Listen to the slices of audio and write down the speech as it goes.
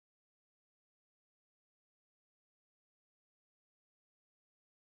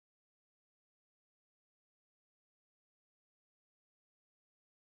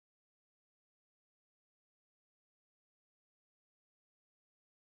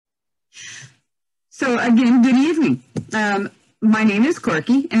So again, good evening. My name is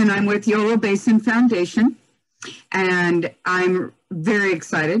Corky, and I'm with Yolo Basin Foundation, and I'm very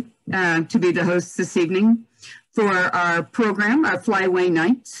excited to be the host this evening for our program, our Flyway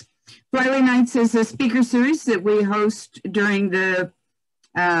Nights. Flyway Nights is a speaker series that we host during the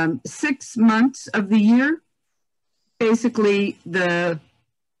 6 months of the year, basically the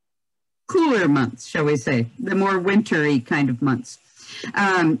cooler months, shall we say, the more wintry kind of months.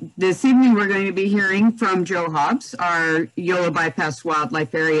 This evening, we're going to be hearing from Joe Hobbs, our Yolo Bypass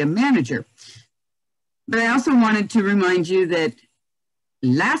Wildlife Area Manager. But I also wanted to remind you that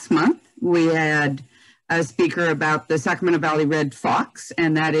last month, we had a speaker about the Sacramento Valley red fox,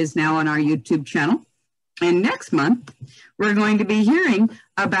 and that is now on our YouTube channel. And next month, we're going to be hearing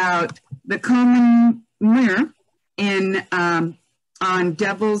about the common murre on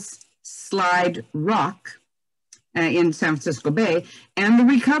Devil's Slide Rock in San Francisco Bay, and the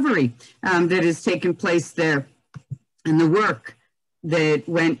recovery that has taken place there and the work that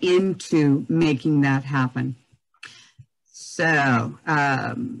went into making that happen. So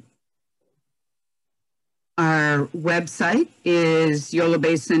our website is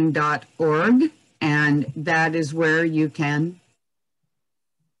yolobasin.org, and that is where you can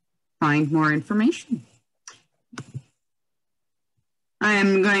find more information. I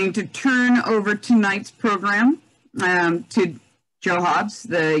am going to turn over tonight's program to Joe Hobbs,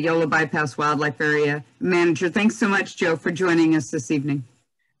 the Yolo Bypass Wildlife Area Manager. Thanks so much, Joe, for joining us this evening.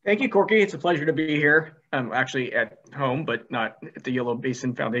 Thank you, Corky. It's a pleasure to be here. I'm actually at home, but not at the Yolo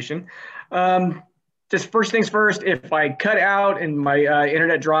Basin Foundation. Just first things first, if I cut out and my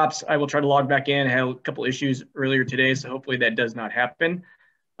internet drops, I will try to log back in. I had a couple issues earlier today, so hopefully that does not happen.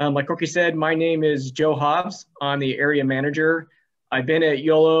 Like Corky said, my name is Joe Hobbs. I'm the area manager. I've been at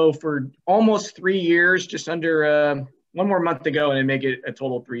Yolo for almost 3 years, just under one more month to go, and I make it a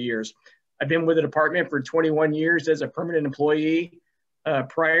total of 3 years. I've been with the department for 21 years as a permanent employee.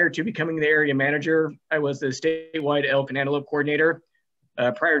 Prior to becoming the area manager, I was the statewide elk and antelope coordinator.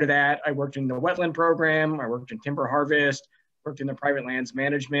 Prior to that, I worked in the wetland program. I worked in timber harvest, worked in the private lands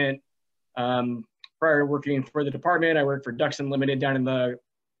management. Prior to working for the department, I worked for Ducks Unlimited down in the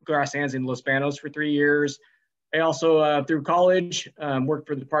grasslands in Los Banos for 3 years. I also, through college, worked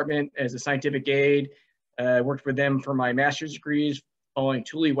for the department as a scientific aide. Worked for them for my master's degrees, following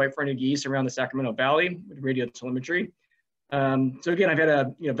Thule white-fronted geese around the Sacramento Valley with radio telemetry. So again, I've had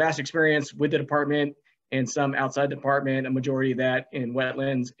a vast experience with the department and some outside the department, a majority of that in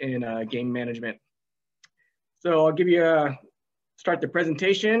wetlands and game management. So I'll give you start the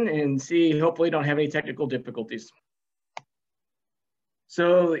presentation and see, hopefully don't have any technical difficulties.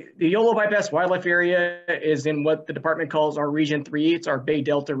 So the Yolo Bypass Wildlife Area is in what the department calls our Region 3. It's our Bay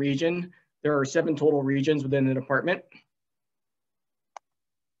Delta region. There are 7 total regions within the department.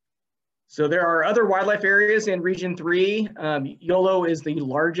 So there are other wildlife areas in Region 3. Yolo is the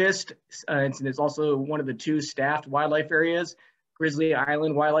largest, and it's also one of the 2 staffed wildlife areas. Grizzly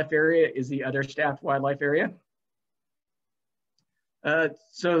Island Wildlife Area is the other staffed wildlife area.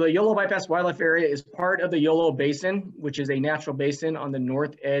 So the Yolo Bypass Wildlife Area is part of the Yolo Basin, which is a natural basin on the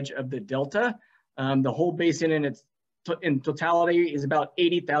north edge of the Delta. The whole basin in totality is about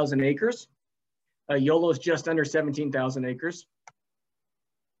 80,000 acres. Yolo is just under 17,000 acres.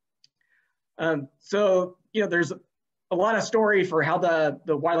 So, there's a lot of story for how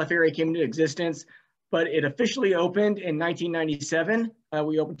the wildlife area came into existence, but it officially opened in 1997.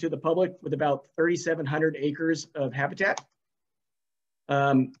 We opened to the public with about 3,700 acres of habitat.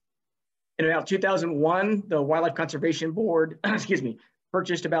 In about 2001, the Wildlife Conservation Board,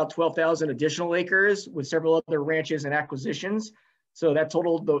 purchased about 12,000 additional acres with several other ranches and acquisitions. So that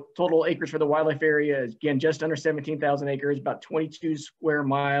the total acres for the wildlife area is, again, just under 17,000 acres, about 22 square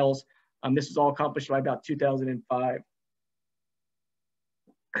miles. This was all accomplished by about 2005.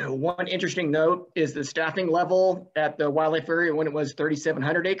 One interesting note is the staffing level at the wildlife area when it was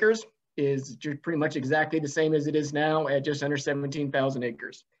 3,700 acres is pretty much exactly the same as it is now at just under 17,000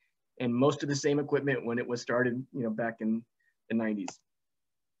 acres. And most of the same equipment when it was started, back in the 90s.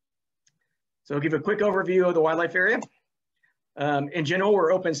 So I'll give a quick overview of the wildlife area. In general,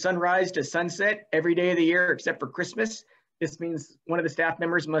 we're open sunrise to sunset every day of the year except for Christmas. This means one of the staff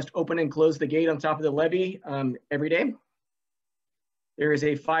members must open and close the gate on top of the levee every day. There is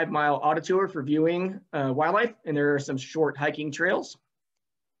a 5-mile auto tour for viewing wildlife, and there are some short hiking trails.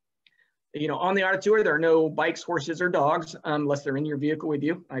 On the auto tour, there are no bikes, horses, or dogs unless they're in your vehicle with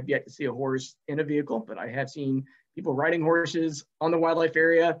you. I've yet to see a horse in a vehicle, but I have seen people riding horses on the wildlife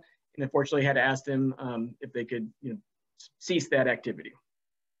area, and unfortunately had to ask them if they could cease that activity.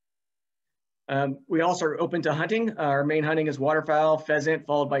 We also are open to hunting. Our main hunting is waterfowl, pheasant,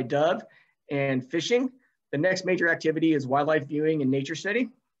 followed by dove, and fishing. The next major activity is wildlife viewing and nature study.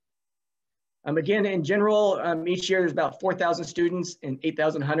 Again, in general, each year there's about 4,000 students and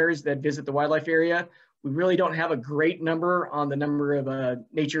 8,000 hunters that visit the wildlife area. We really don't have a great number on the number of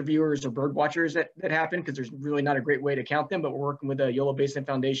nature viewers or bird watchers that happen, because there's really not a great way to count them, but we're working with the Yolo Basin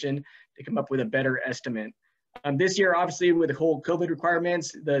Foundation to come up with a better estimate. This year, obviously, with the whole COVID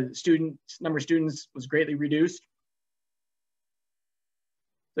requirements, the number of students was greatly reduced.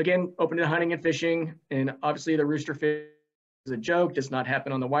 So again, open to hunting and fishing, and obviously the rooster fish is a joke, does not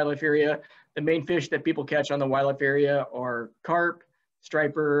happen on the wildlife area. The main fish that people catch on the wildlife area are carp,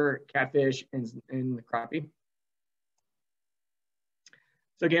 striper, catfish, and crappie.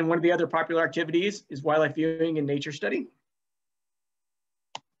 So again, one of the other popular activities is wildlife viewing and nature study.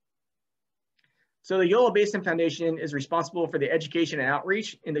 So the Yolo Basin Foundation is responsible for the education and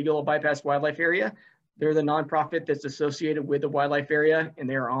outreach in the Yolo Bypass Wildlife Area. They're the nonprofit that's associated with the wildlife area, and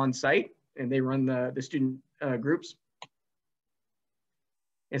they're on site, and they run the student groups.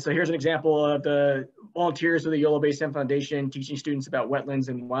 And so here's an example of the volunteers of the Yolo Basin Foundation teaching students about wetlands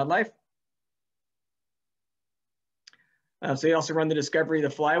and wildlife. So they also run the Discovery of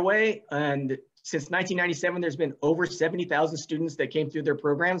the Flyway. And since 1997, there's been over 70,000 students that came through their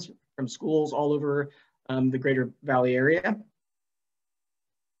programs from schools all over the Greater Valley area.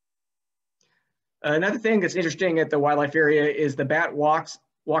 Another thing that's interesting at the wildlife area is the bat walk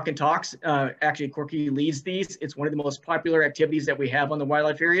and talks. Actually, Corky leads these. It's one of the most popular activities that we have on the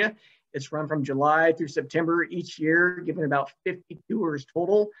wildlife area. It's run from July through September each year, giving about 50 tours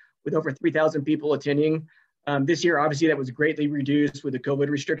total, with over 3,000 people attending. This year, obviously, that was greatly reduced with the COVID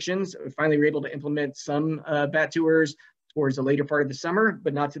restrictions. Finally, we were able to implement some bat tours towards the later part of the summer,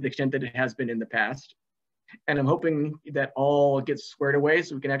 but not to the extent that it has been in the past. And I'm hoping that all gets squared away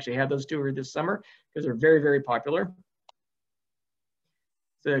so we can actually have those tours this summer, because they're very, very popular.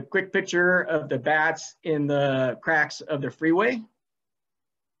 It's a quick picture of the bats in the cracks of the freeway.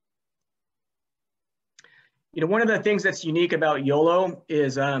 You know, one of the things that's unique about Yolo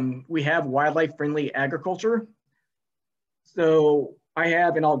is we have wildlife-friendly agriculture. So I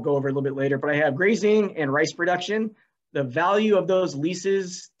have, and I'll go over a little bit later, but I have grazing and rice production. The value of those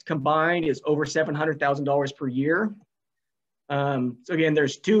leases combined is over $700,000 per year. So again,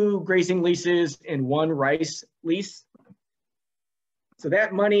 there's 2 grazing leases and 1 rice lease. So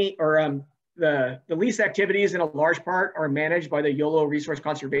that money, or the lease activities in a large part are managed by the Yolo Resource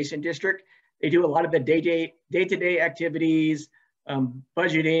Conservation District. They do a lot of the day-to-day activities,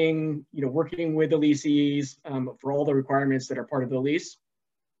 budgeting, you know, working with the leasees for all the requirements that are part of the lease.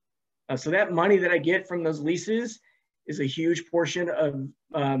 So that money that I get from those leases is a huge portion of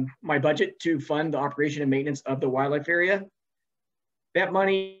my budget to fund the operation and maintenance of the wildlife area. That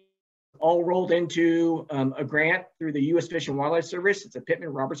money all rolled into a grant through the U.S. Fish and Wildlife Service. It's a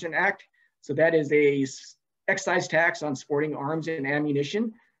Pittman-Robertson Act. So that is a excise tax on sporting arms and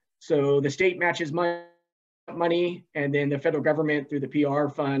ammunition. So the state matches money, and then the federal government through the PR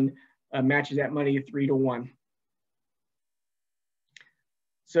fund matches that money 3-to-1.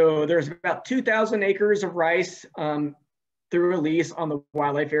 So there's about 2,000 acres of rice through a lease on the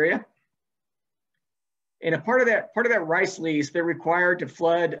wildlife area. And a part of that rice lease, they're required to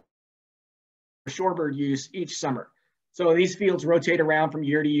flood shorebird use each summer. So these fields rotate around from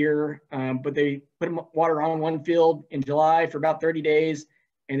year to year, but they put water on one field in July for about 30 days,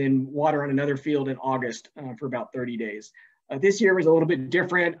 and then water on another field in August for about 30 days. This year was a little bit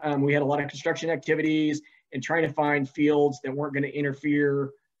different. We had a lot of construction activities and trying to find fields that weren't going to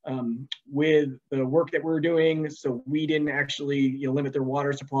interfere with the work that we were doing. So we didn't actually limit their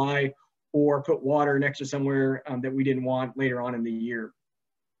water supply or put water next to somewhere that we didn't want later on in the year.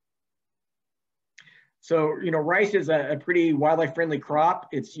 So, rice is a pretty wildlife friendly crop.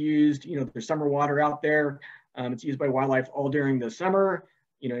 It's used, there's summer water out there. It's used by wildlife all during the summer,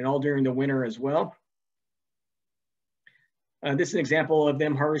 and all during the winter as well. This is an example of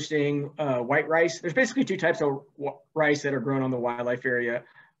them harvesting white rice. There's basically 2 types of rice that are grown on the wildlife area,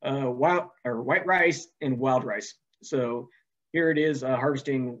 white rice and wild rice. So here it is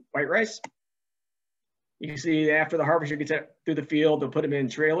harvesting white rice. You can see after the harvester gets through the field, they'll put them in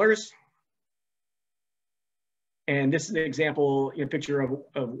trailers. And this is an example, picture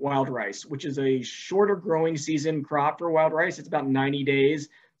of wild rice, which is a shorter growing season crop for wild rice. It's about 90 days.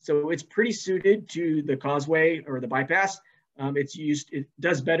 So it's pretty suited to the causeway or the bypass. It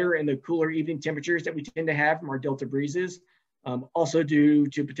does better in the cooler evening temperatures that we tend to have from our delta breezes. Also due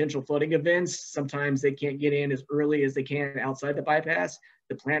to potential flooding events, sometimes they can't get in as early as they can outside the bypass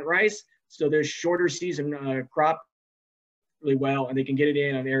to plant rice. So there's shorter season crop really well, and they can get it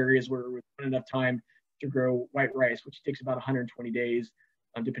in on areas where there's not enough time to grow white rice, which takes about 120 days,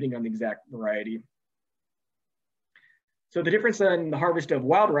 depending on the exact variety. So the difference in the harvest of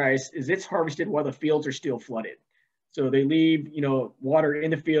wild rice is it's harvested while the fields are still flooded. So they leave, water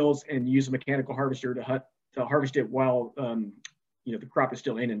in the fields and use a mechanical harvester to harvest it while, the crop is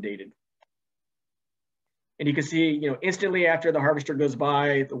still inundated. And you can see, instantly after the harvester goes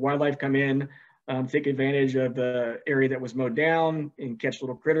by, the wildlife come in, take advantage of the area that was mowed down and catch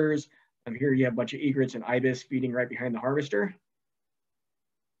little critters. Here you have a bunch of egrets and ibis feeding right behind the harvester.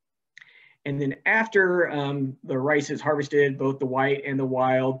 And then after the rice is harvested, both the white and the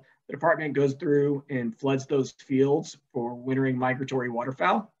wild, the department goes through and floods those fields for wintering migratory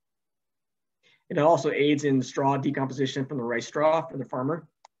waterfowl. It also aids in straw decomposition from the rice straw for the farmer.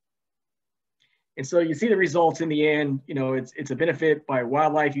 And so you see the results in the end, it's a benefit by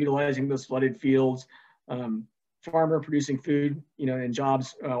wildlife utilizing those flooded fields, farmer producing food, and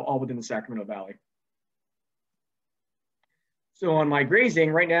jobs all within the Sacramento Valley. So on my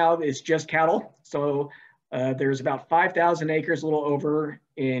grazing right now, it's just cattle. So there's about 5,000 acres, a little over,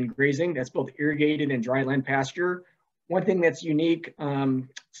 in grazing. That's both irrigated and dry land pasture. One thing that's unique,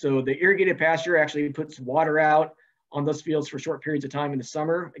 so the irrigated pasture actually puts water out on those fields for short periods of time in the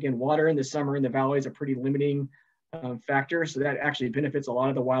summer. Again, water in the summer in the valley is a pretty limiting factor. So that actually benefits a lot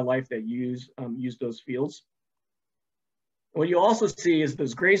of the wildlife that use those fields. What you also see is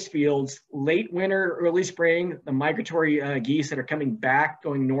those grazed fields, late winter, early spring, the migratory geese that are coming back,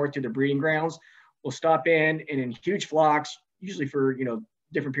 going north to the breeding grounds, will stop in and in huge flocks, usually for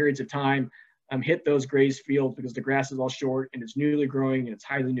different periods of time, hit those grazed fields because the grass is all short and it's newly growing and it's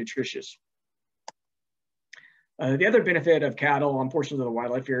highly nutritious. The other benefit of cattle on portions of the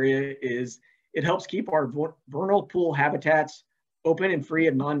wildlife area is it helps keep our vernal pool habitats open and free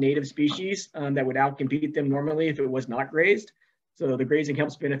of non-native species that would outcompete them normally if it was not grazed. So the grazing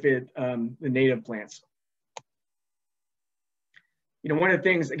helps benefit the native plants. One of the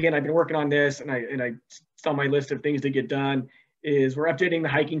things, again, I've been working on this and it's on my list of things to get done, is we're updating the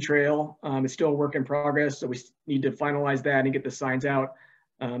hiking trail. It's still a work in progress, so we need to finalize that and get the signs out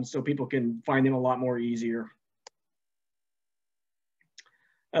so people can find them a lot more easier.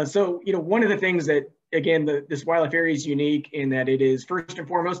 So, one of the things that, again, this wildlife area is unique in that it is first and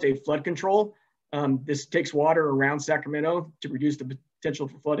foremost a flood control. This takes water around Sacramento to reduce the potential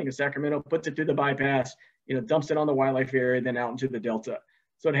for flooding of Sacramento, puts it through the bypass, dumps it on the wildlife area, then out into the Delta.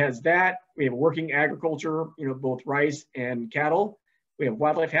 So it has that. We have working agriculture, both rice and cattle. We have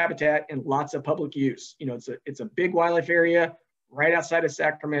wildlife habitat and lots of public use. It's a big wildlife area right outside of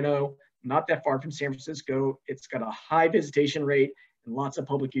Sacramento, not that far from San Francisco. It's got a high visitation rate and lots of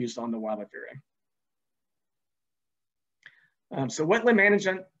public use on the wildlife area. So wetland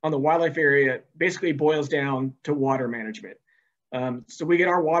management on the wildlife area basically boils down to water management. So we get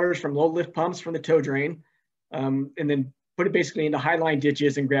our waters from low lift pumps from the tow drain, and then put it basically into high line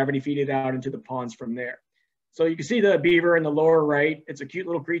ditches and gravity feed it out into the ponds from there. So you can see the beaver in the lower right. It's a cute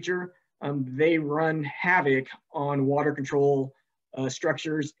little creature. They run havoc on water control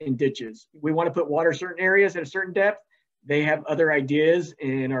structures and ditches. We want to put water certain areas at a certain depth. They have other ideas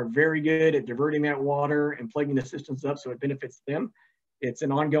and are very good at diverting that water and plugging the systems up so it benefits them. It's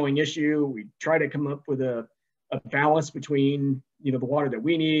an ongoing issue. We try to come up with a balance between the water that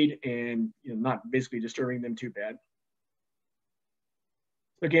we need and not basically disturbing them too bad.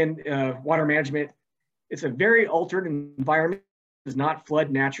 Again, water management, it's a very altered environment. It does not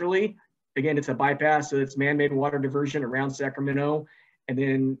flood naturally. Again, it's a bypass, so it's man-made water diversion around Sacramento, and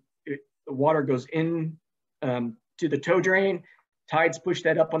then the water goes in to the tow drain. Tides push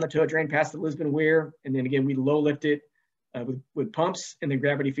that up on the tow drain past the Lisbon Weir, and then again we low lift it with pumps and then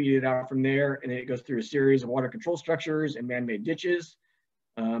gravity feed it out from there, and then it goes through a series of water control structures and man-made ditches.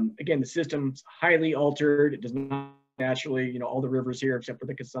 Again, the system's highly altered. It does not naturally, all the rivers here except for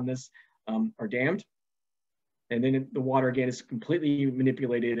the Cosumnes are dammed, and then the water again is completely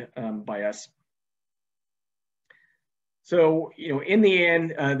manipulated by us. So in the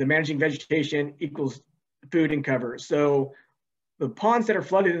end, the managing vegetation equals food and cover. So the ponds that are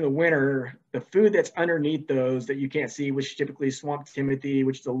flooded in the winter, the food that's underneath those that you can't see, which is typically swamp timothy,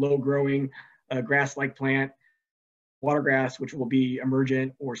 which is a low growing grass-like plant, watergrass, which will be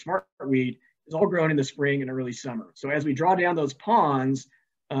emergent, or smartweed, is all grown in the spring and early summer. So as we draw down those ponds,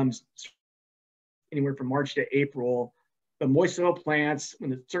 anywhere from March to April, the moist soil plants,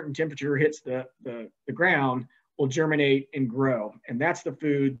 when a certain temperature hits the ground, will germinate and grow. And that's the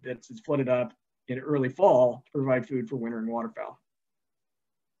food that's flooded up in early fall to provide food for winter and waterfowl.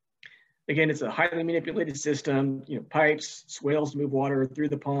 Again, it's a highly manipulated system, pipes, swales to move water through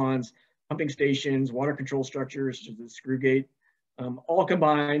the ponds, pumping stations, water control structures, such as the screw gate, all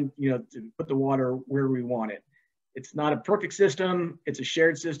combined, to put the water where we want it. It's not a perfect system. It's a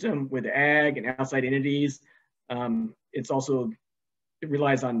shared system with ag and outside entities. It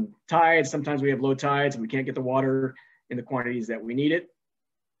relies on tides. Sometimes we have low tides and we can't get the water in the quantities that we need it.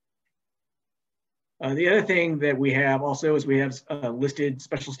 The other thing that we have also is we have listed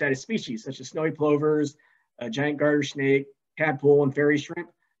special status species such as snowy plovers, giant garter snake, tadpole, and fairy shrimp.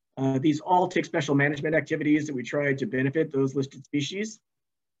 These all take special management activities that we try to benefit those listed species.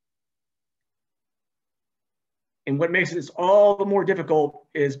 And what makes this all the more difficult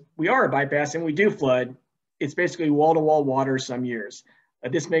is we are a bypass and we do flood. It's basically wall-to-wall water some years.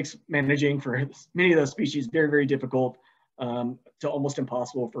 This makes managing for many of those species very, very difficult to almost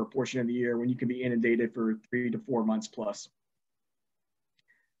impossible for a portion of the year when you can be inundated for 3 to 4 months plus.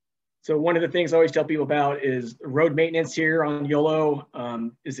 So one of the things I always tell people about is road maintenance here on Yolo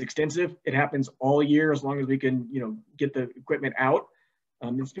is extensive. It happens all year as long as we can, get the equipment out.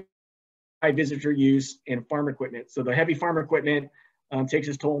 It's high visitor use and farm equipment. So the heavy farm equipment takes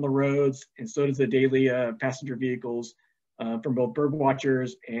its toll on the roads, and so does the daily passenger vehicles from both bird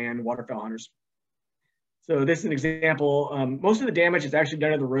watchers and waterfowl hunters. So this is an example. Most of the damage that's actually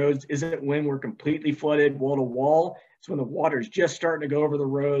done to the roads isn't when we're completely flooded wall to wall. It's when the water is just starting to go over the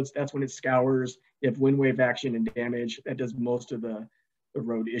roads. That's when it scours. You have wind wave action and damage. That does most of the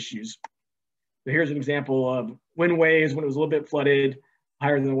road issues. So here's an example of wind waves when it was a little bit flooded,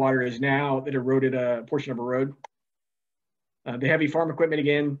 higher than the water is now, that eroded a portion of a road. The heavy farm equipment,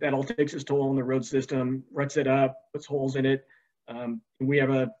 again, that all takes its toll on the road system, ruts it up, puts holes in it. We have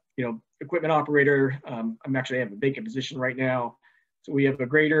a equipment operator. I'm actually have a vacant position right now. So we have a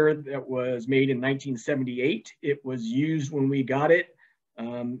grader that was made in 1978. It was used when we got it,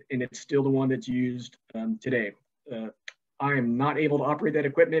 and it's still the one that's used today. I am not able to operate that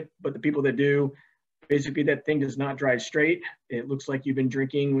equipment, but the people that do, basically that thing does not drive straight. It looks like you've been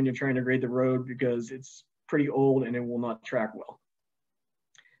drinking when you're trying to grade the road because it's pretty old and it will not track well.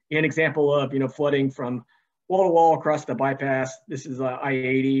 An example of flooding from wall to wall across the bypass. This is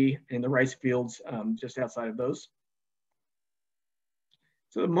I-80 and the rice fields just outside of those.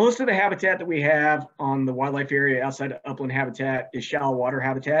 So most of the habitat that we have on the wildlife area outside of upland habitat is shallow water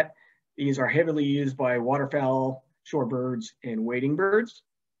habitat. These are heavily used by waterfowl, shorebirds, and wading birds.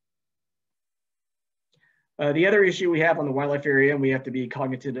 The other issue we have on the wildlife area and we have to be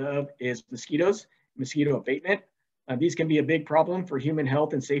cognizant of is mosquitoes, mosquito abatement. These can be a big problem for human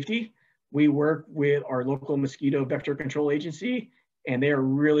health and safety. We work with our local mosquito vector control agency, and they are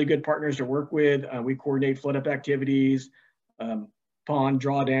really good partners to work with. We coordinate flood up activities, pond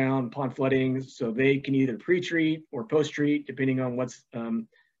drawdown, pond flooding, so they can either pre-treat or post-treat, depending on what's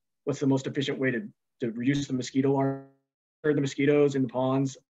the most efficient way to reduce the mosquitoes in the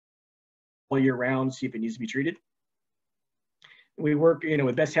ponds all year round, see if it needs to be treated. We work,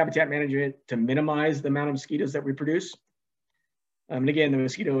 with best habitat management to minimize the amount of mosquitoes that we produce. And again, the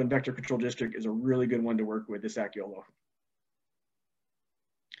mosquito and vector control district is a really good one to work with, this Yolo.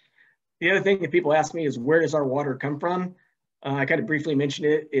 The other thing that people ask me is, where does our water come from? I kind of briefly mentioned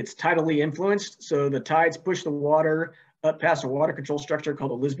it. It's tidally influenced. So the tides push the water up past a water control structure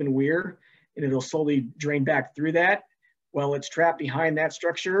called a Lisbon weir, and it'll slowly drain back through that. While it's trapped behind that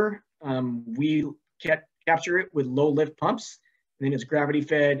structure, we capture it with low lift pumps, and then it's gravity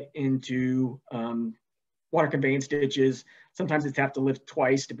fed into water conveyance ditches. Sometimes it's have to lift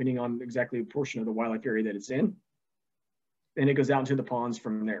twice, depending on exactly the portion of the wildlife area that it's in. Then it goes out into the ponds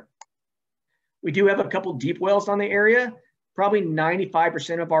from there. We do have a couple deep wells on the area. Probably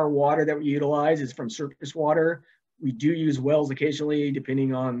 95% of our water that we utilize is from surface water. We do use wells occasionally,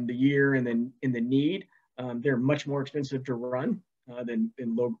 depending on the year and then in the need. They're much more expensive to run than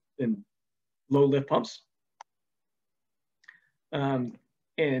low lift pumps.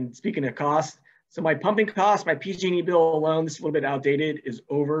 And speaking of cost, so my pumping cost, my PG&E bill alone, this is a little bit outdated, is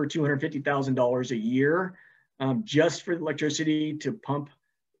over $250,000 a year just for the electricity to pump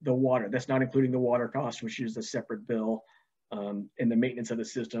the water. That's not including the water cost, which is a separate bill. And the maintenance of the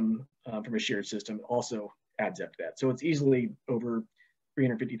system from a shared system also adds up to that. So it's easily over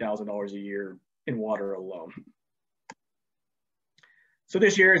 $350,000 a year in water alone. So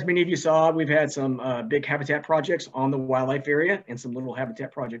this year, as many of you saw, we've had some big habitat projects on the wildlife area and some little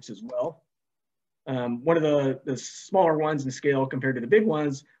habitat projects as well. One of the smaller ones in scale compared to the big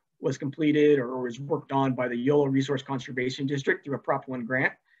ones was completed or was worked on by the Yolo Resource Conservation District through a Prop 1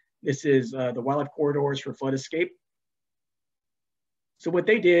 grant. This is the wildlife corridors for flood escape. So what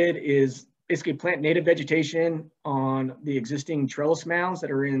they did is basically plant native vegetation on the existing trellis mounds that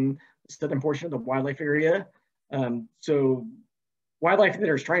are in the southern portion of the wildlife area. So wildlife that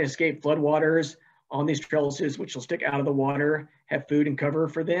are trying to escape floodwaters on these trellises, which will stick out of the water, have food and cover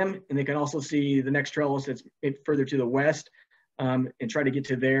for them. And they can also see the next trellis that's further to the west and try to get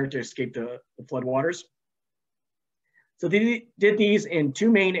to there to escape the floodwaters. So they did these in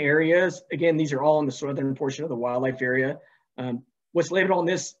 2 main areas. Again, these are all in the southern portion of the wildlife area. What's labeled on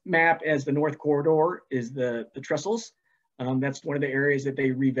this map as the north corridor is the trestles. That's one of the areas that they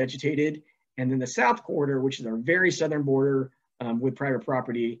revegetated. And then the south corridor, which is our very southern border with private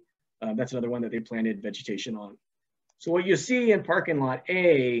property, that's another one that they planted vegetation on. So what you see in parking lot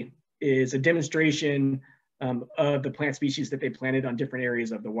A is a demonstration of the plant species that they planted on different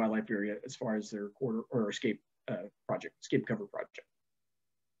areas of the wildlife area as far as their corridor or escape cover project.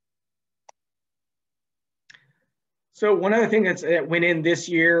 So one other thing that went in this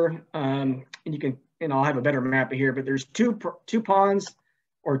year, and I'll have a better map here, but there's two ponds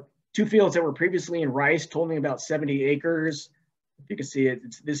or 2 fields that were previously in rice, totaling about 70 acres. If you can see it,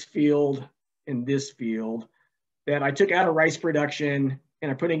 it's this field and this field that I took out of rice production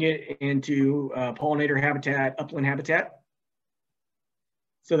and I'm putting it into pollinator habitat, upland habitat.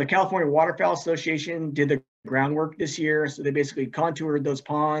 So the California Waterfowl Association did the groundwork this year. So they basically contoured those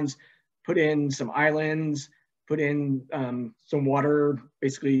ponds, put in some islands, put in some water,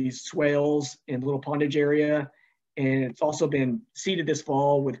 basically swales and little pondage area. And it's also been seeded this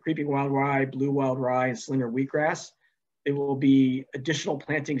fall with creeping wild rye, blue wild rye, and slender wheatgrass. There will be additional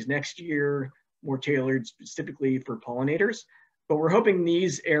plantings next year, more tailored specifically for pollinators. But we're hoping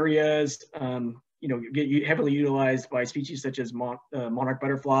these areas, get heavily utilized by species such as monarch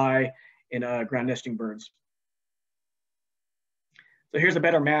butterfly and ground nesting birds. So here's a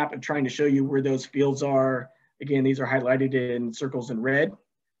better map of trying to show you where those fields are. Again, these are highlighted in circles in red.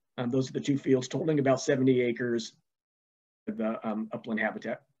 Those are the 2 fields totaling about 70 acres of the upland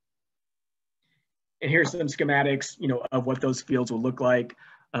habitat. And here's some schematics, of what those fields will look like.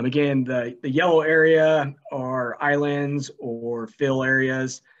 Again, the yellow area are islands or fill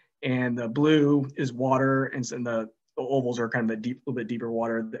areas, and the blue is water, and the ovals are kind of a little bit deeper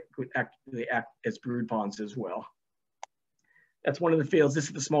water that could act as brood ponds as well. That's one of the fields. This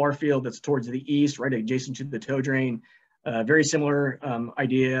is the smaller field that's towards the east, right adjacent to the tow drain. Very similar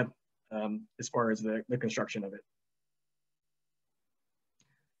idea as far as the construction of it.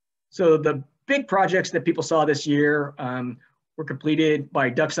 So the big projects that people saw this year were completed by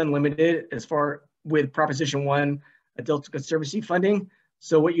Ducks Unlimited as far with Proposition 1 Delta Conservancy funding.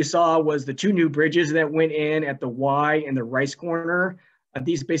 So what you saw was the 2 new bridges that went in at the Y and the Rice corner.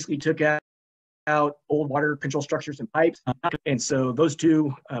 These basically took out old water control structures and pipes. And so those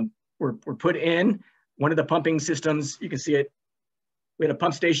 2 were put in. One of the pumping systems, you can see it, we had a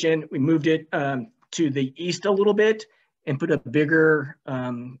pump station. We moved it to the east a little bit and put a bigger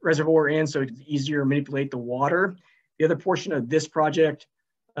reservoir in so it's easier to manipulate the water. The other portion of this project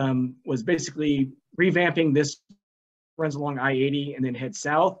was basically revamping this, runs along I-80 and then heads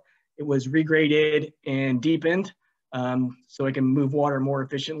south. It was regraded and deepened so it can move water more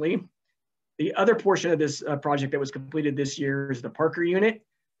efficiently. The other portion of this project that was completed this year is the Parker unit.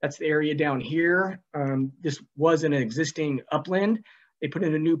 That's the area down here. This was an existing upland. They put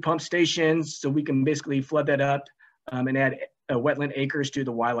in a new pump station so we can basically flood that up and add wetland acres to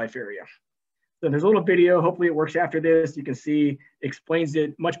the wildlife area. So there's a little video, hopefully it works after this. You can see, explains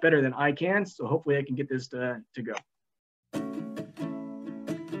it much better than I can. So hopefully I can get this to go.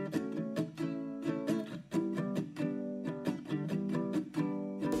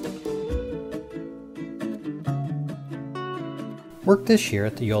 Work this year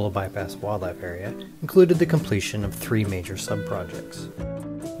at the Yolo Bypass Wildlife Area included the completion of 3 major sub-projects.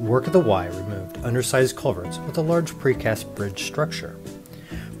 Work at the Y removed undersized culverts with a large precast bridge structure.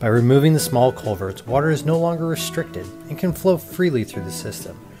 By removing the small culverts, water is no longer restricted and can flow freely through the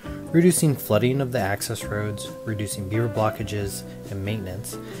system, reducing flooding of the access roads, reducing beaver blockages and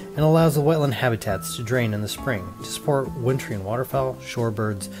maintenance, and allows the wetland habitats to drain in the spring to support wintering waterfowl,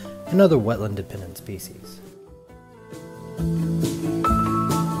 shorebirds, and other wetland-dependent species.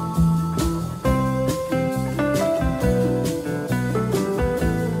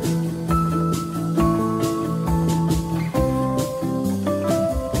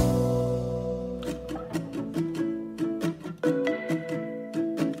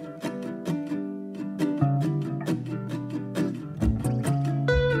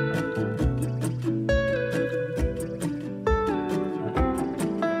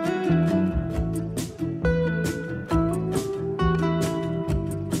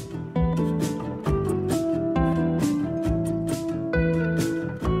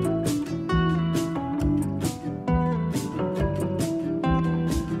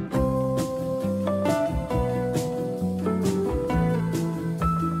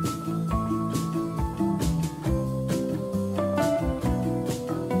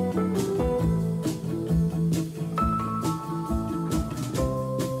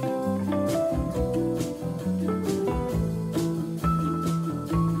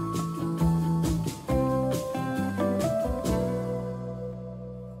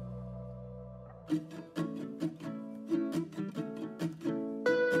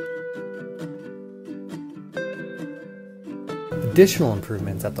 Additional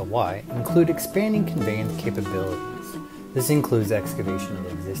improvements at the Y include expanding conveyance capabilities. This includes excavation of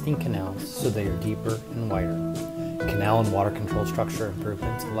existing canals so they are deeper and wider. Canal and water control structure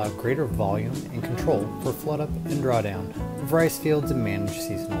improvements allow greater volume and control for flood up and drawdown of rice fields and managed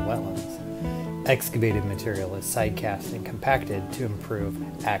seasonal wetlands. Excavated material is sidecast and compacted to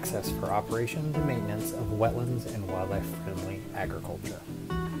improve access for operations and maintenance of wetlands and wildlife-friendly agriculture.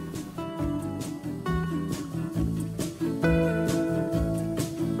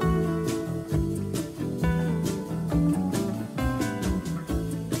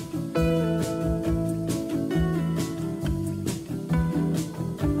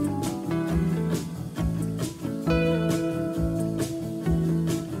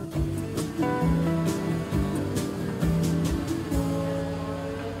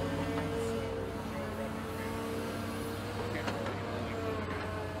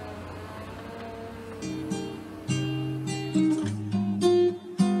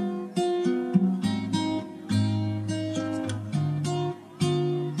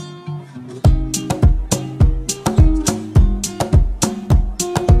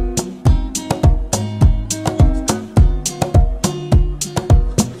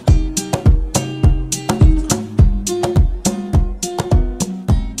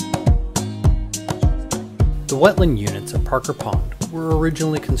 The wetland units of Parker Pond were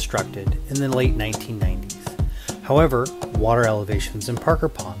originally constructed in the late 1990s. However, water elevations in Parker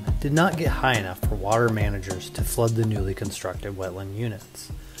Pond did not get high enough for water managers to flood the newly constructed wetland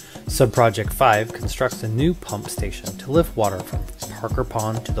units. Subproject 5 constructs a new pump station to lift water from Parker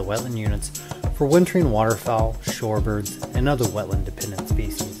Pond to the wetland units for wintering waterfowl, shorebirds, and other wetland-dependent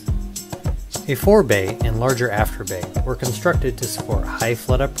species. A forebay and larger afterbay were constructed to support high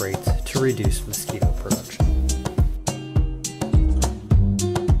flood-up rates to reduce mosquito production.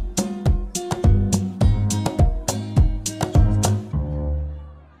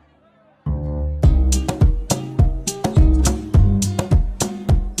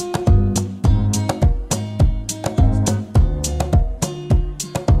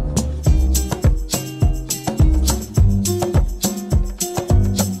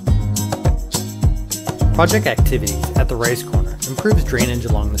 Project activities at the Rice Corner improves drainage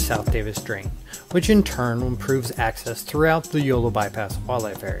along the South Davis Drain, which in turn improves access throughout the Yolo Bypass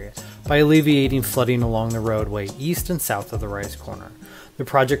Wildlife Area by alleviating flooding along the roadway east and south of the Rice Corner. The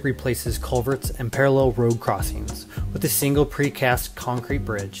project replaces culverts and parallel road crossings with a single precast concrete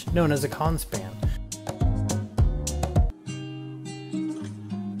bridge known as a conspan.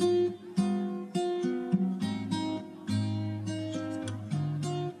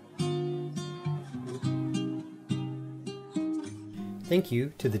 Thank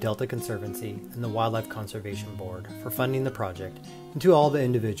you to the Delta Conservancy and the Wildlife Conservation Board for funding the project, and to all the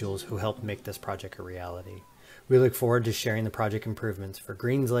individuals who helped make this project a reality. We look forward to sharing the project improvements for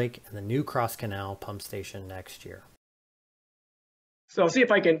Greens Lake and the new Cross Canal pump station next year. So I'll see if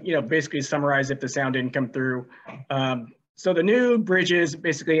I can, basically summarize if the sound didn't come through. So the new bridges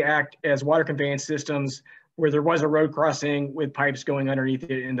basically act as water conveyance systems where there was a road crossing with pipes going underneath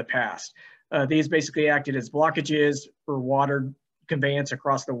it in the past. These basically acted as blockages for water conveyance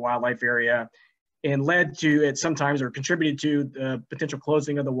across the wildlife area and led to it sometimes, or contributed to the potential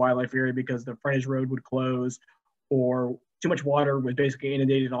closing of the wildlife area because the frontage road would close or too much water was basically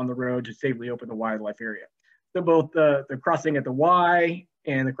inundated on the road to safely open the wildlife area. So both the crossing at the Y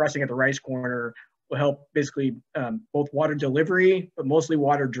and the crossing at the Rice Corner will help basically both water delivery, but mostly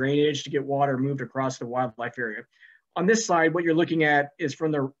water drainage to get water moved across the wildlife area. On this side, what you're looking at is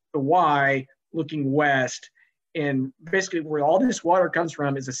from the Y looking west. And basically where all this water comes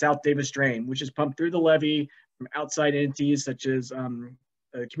from is the South Davis Drain, which is pumped through the levee from outside entities such as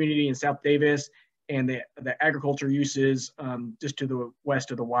the community in South Davis and the agriculture uses just to the west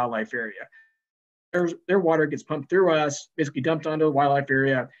of the wildlife area. Their water gets pumped through us, basically dumped onto the wildlife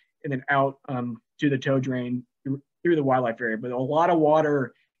area, and then out to the tow drain through the wildlife area. But a lot of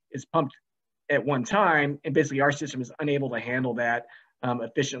water is pumped at one time, and basically our system is unable to handle that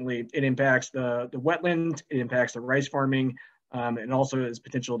efficiently. It impacts the wetland, it impacts the rice farming, and also has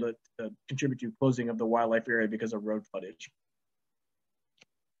potential to contribute to closing of the wildlife area because of road floodage.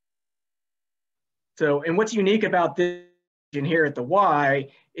 So, and what's unique about this in here at the Y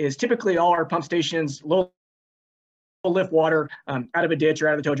is typically all our pump stations low lift water out of a ditch or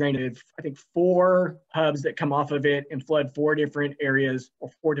out of the tow drain. Have, I think, 4 hubs that come off of it and flood 4 different areas or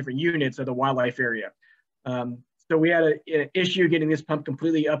 4 different units of the wildlife area. So we had an issue getting this pump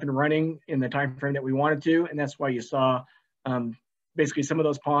completely up and running in the time frame that we wanted to, and that's why you saw basically some of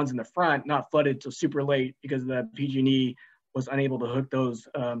those ponds in the front not flooded till super late because the PG&E was unable to hook those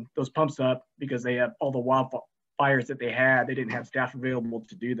pumps up because they have all the wildfire fires that they had. They didn't have staff available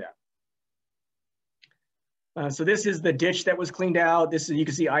to do that. So this is the ditch that was cleaned out. This is, you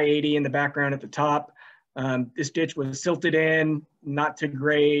can see I-80 in the background at the top. This ditch was silted in, not to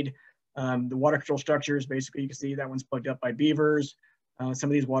grade. The water control structures, basically you can see that one's plugged up by beavers. Some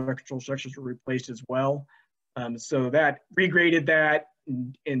of these water control structures were replaced as well. So that regraded that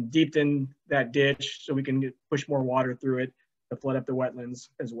and deepened that ditch so we can push more water through it to flood up the wetlands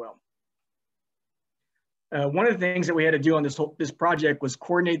as well. One of the things that we had to do on this project was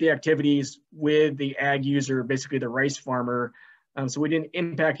coordinate the activities with the ag user, basically the rice farmer. So we didn't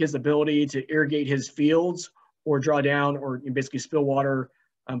impact his ability to irrigate his fields or draw down or basically spill water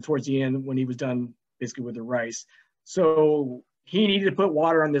towards the end when he was done basically with the rice. So he needed to put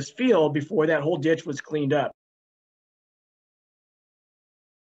water on this field before that whole ditch was cleaned up.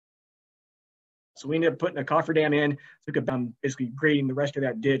 So we ended up putting a cofferdam in, so basically grading the rest of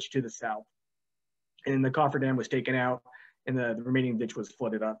that ditch to the south. And the cofferdam was taken out and the remaining ditch was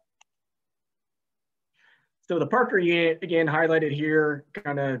flooded up. So the Parker unit, again, highlighted here,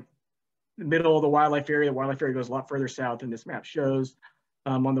 kind of the middle of the wildlife area. The wildlife area goes a lot further south than this map shows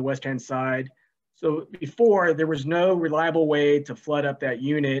on the west-hand side. So before, there was no reliable way to flood up that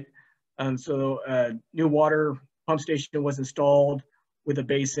unit. So a new water pump station was installed with a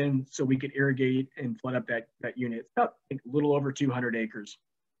basin so we could irrigate and flood up that unit. It's about, I think, a little over 200 acres.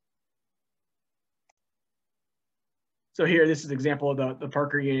 So here, this is an example of the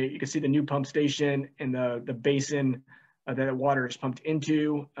Parker unit. You can see the new pump station and the basin that water is pumped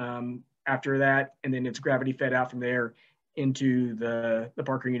into after that, and then it's gravity fed out from there into the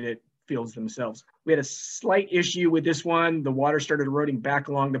Parker unit fields themselves. We had a slight issue with this one. The water started eroding back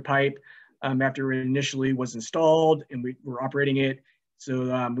along the pipe after it initially was installed, and we were operating it.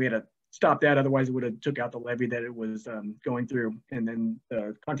 So we had to stop that, otherwise it would have took out the levee that it was going through, and then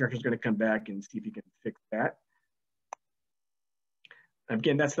the contractor's going to come back and see if he can fix that.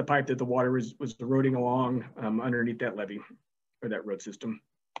 Again, that's the pipe that the water was eroding along underneath that levee or that road system.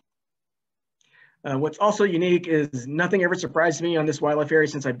 What's also unique is nothing ever surprised me on this wildlife area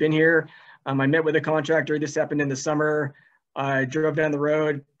since I've been here. I met with a contractor. This happened in the summer. I drove down the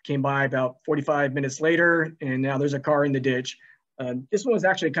road, came by about 45 minutes later, and now there's a car in the ditch. This one was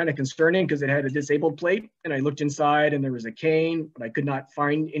actually kind of concerning because it had a disabled plate, and I looked inside and there was a cane, but I could not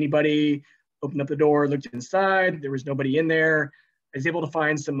find anybody. Opened up the door, looked inside, there was nobody in there. I was able to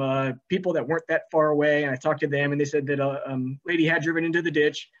find some people that weren't that far away, and I talked to them, and they said that a lady had driven into the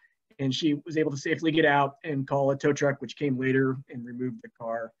ditch, and she was able to safely get out and call a tow truck, which came later and removed the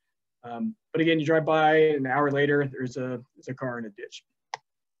car. But again, you drive by, an hour later, there's a car in a ditch.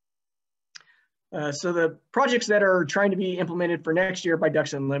 So the projects that are trying to be implemented for next year by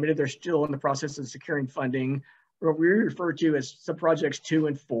Ducks Unlimited, they're still in the process of securing funding, what we refer to as sub-projects 2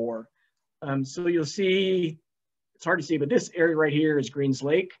 and 4. So you'll see, it's hard to see, but this area right here is Greens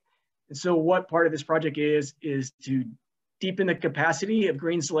Lake. And so what part of this project is to deepen the capacity of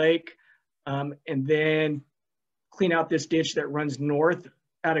Greens Lake and then clean out this ditch that runs north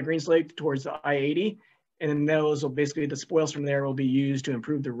out of Greens Lake towards the I-80. And then those will basically, the spoils from there will be used to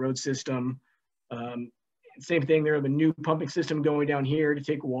improve the road system. Same thing, there will be a new pumping system going down here to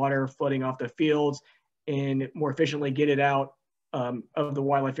take water flooding off the fields and more efficiently get it out of the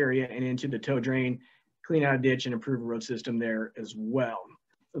wildlife area and into the tow drain, clean out a ditch and improve a road system there as well.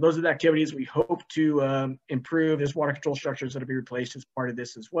 So those are the activities we hope to improve. There's water control structures that will be replaced as part of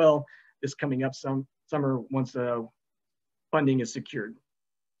this as well. This coming up summer once the funding is secured.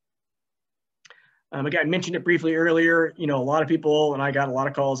 Again, I mentioned it briefly earlier. You know, a lot of people, and I got a lot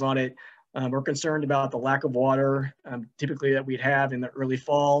of calls on it, we're concerned about the lack of water typically that we'd have in the early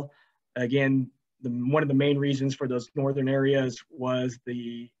fall. Again, one of the main reasons for those northern areas was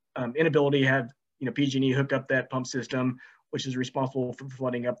the inability to have PG&E hook up that pump system, which is responsible for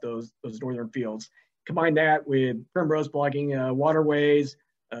flooding up those northern fields. Combine that with primrose plugging waterways,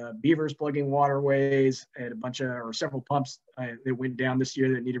 beavers plugging waterways, and a bunch of, or several pumps that went down this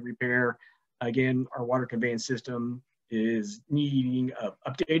year that needed repair. Again, our water conveyance system is needing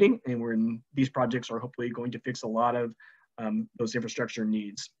updating, and these projects are hopefully going to fix a lot of those infrastructure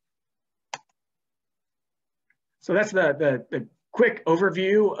needs. So that's the quick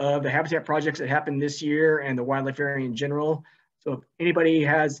overview of the habitat projects that happened this year and the wildlife area in general. So if anybody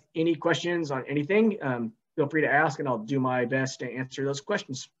has any questions on anything, feel free to ask and I'll do my best to answer those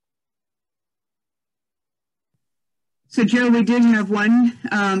questions. So Joe, we did have one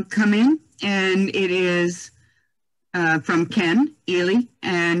come in, and it is from Ken Ely,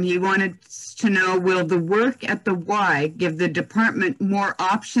 and he wanted to know, will the work at the Y give the department more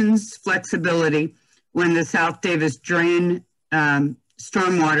options, flexibility when the South Davis drain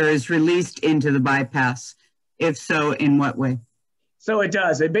stormwater is released into the bypass? If so, in what way? So it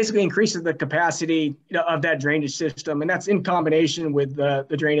does. It basically increases the capacity of that drainage system, and that's in combination with the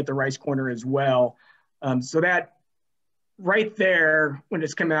drain at the rice corner as well. So that right there, when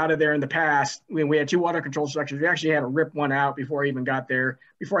it's come out of there in the past, when we had 2 water control structures, we actually had to rip one out before I even got there,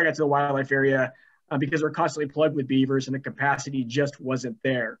 before I got to the wildlife area, because we're constantly plugged with beavers and the capacity just wasn't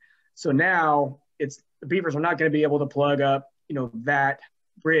there. So now the beavers are not going to be able to plug up, that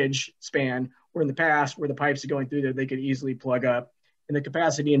bridge span, where in the past, where the pipes are going through there, they could easily plug up, and the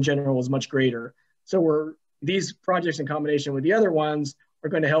capacity in general is much greater. So these projects in combination with the other ones are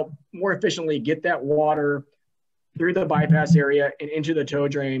going to help more efficiently get that water through the bypass area and into the tow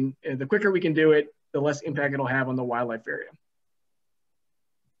drain. And the quicker we can do it, the less impact it'll have on the wildlife area.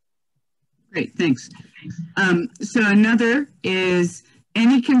 Great, thanks. So another is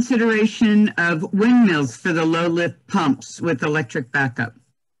any consideration of windmills for the low lift pumps with electric backup?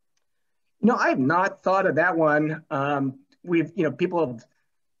 No, I have not thought of that one. People have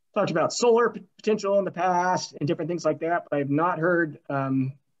talked about solar potential in the past and different things like that, but I have not heard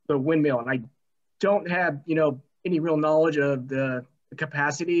the windmill. And I don't have, any real knowledge of the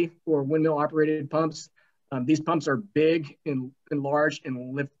capacity for windmill operated pumps. These pumps are big and large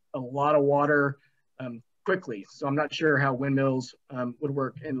and lift a lot of water quickly. So I'm not sure how windmills would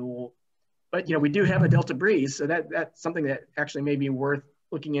work. But we do have a Delta breeze, so that's something that actually may be worth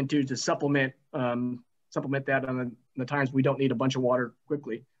looking into to supplement that on the times we don't need a bunch of water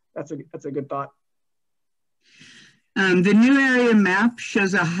quickly. That's a good thought. The new area map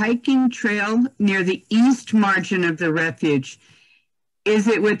shows a hiking trail near the east margin of the refuge. Is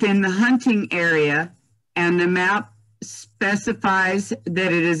it within the hunting area? And the map specifies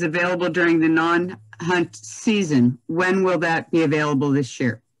that it is available during the non-hunt season. When will that be available this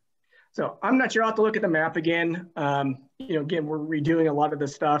year? So I'm not sure. I'll have to look at the map again. Again, we're redoing a lot of the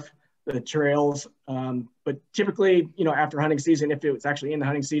stuff, the trails. But typically, after hunting season, if it was actually in the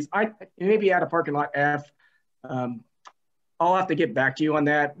hunting season, maybe at a parking lot F. I'll have to get back to you on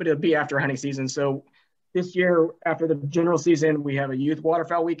that, but it'll be after hunting season. So this year, after the general season, we have a youth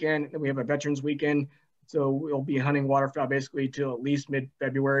waterfowl weekend, and we have a veterans weekend. So we'll be hunting waterfowl basically till at least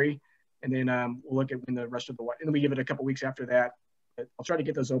mid-February. And then we'll look at when the rest of and then we give it a couple weeks after that. But I'll try to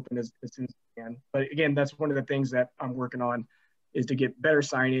get those open as soon as I can. But again, that's one of the things that I'm working on, is to get better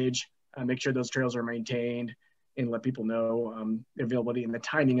signage, make sure those trails are maintained, and let people know the availability and the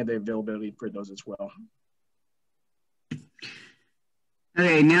timing of the availability for those as well.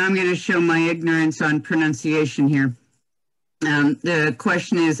 Okay, now I'm going to show my ignorance on pronunciation here. The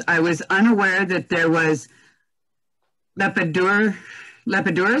question is, I was unaware that there was lepidurus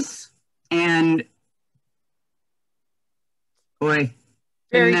and Karen,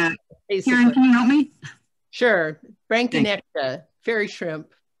 can you help me? Sure. Branchinecta, fairy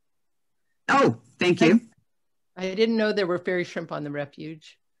shrimp. Oh, thank you. I didn't know there were fairy shrimp on the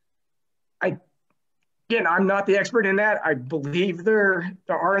refuge. Again, I'm not the expert in that. I believe there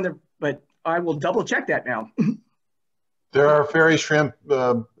are in there, but I will double check that now. There are fairy shrimp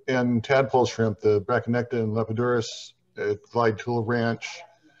and tadpole shrimp, the Branchinecta and lepidurus at Glide Tool Ranch.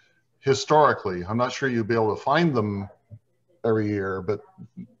 Historically, I'm not sure you'll be able to find them every year, but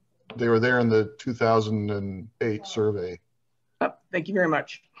they were there in the 2008 survey. Oh, thank you very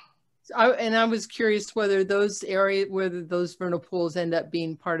much. I was curious whether those vernal pools end up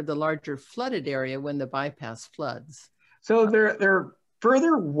being part of the larger flooded area when the bypass floods. So they're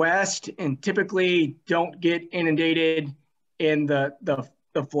further west and typically don't get inundated in the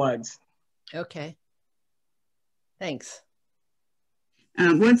floods. Okay. Thanks.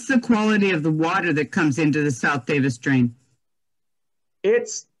 What's the quality of the water that comes into the South Davis drain?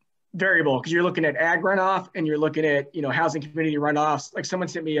 It's variable because you're looking at ag runoff and you're looking at, housing community runoffs. Like someone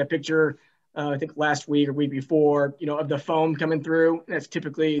sent me a picture, I think last week or week before, of the foam coming through. That's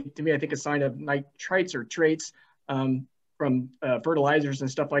typically, to me, I think a sign of nitrites or traits from fertilizers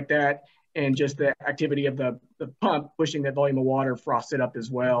and stuff like that. And just the activity of the pump pushing that volume of water frosts it up as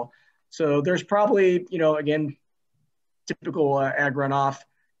well. So there's probably, again, typical ag runoff,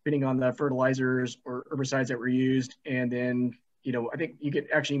 depending on the fertilizers or herbicides that were used. And then, I think you get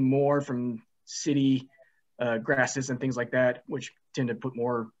actually more from city grasses and things like that, which tend to put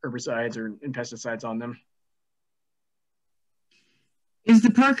more herbicides and pesticides on them. Is the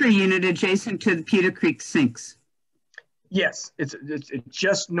Parker unit adjacent to the Putah Creek sinks? Yes, it's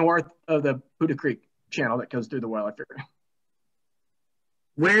just north of the Putah Creek channel that goes through the wildlife area.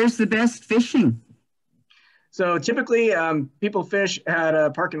 Where's the best fishing? So typically people fish at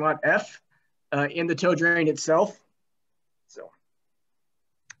a parking lot F in the tow drain itself. So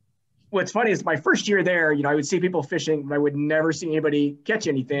what's funny is my first year there, I would see people fishing, but I would never see anybody catch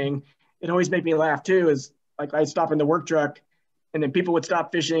anything. It always made me laugh too, is like I'd stop in the work truck and then people would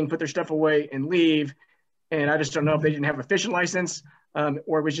stop fishing, put their stuff away and leave. And I just don't know if they didn't have a fishing license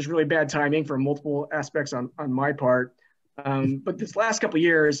or it was just really bad timing for multiple aspects on my part. But this last couple of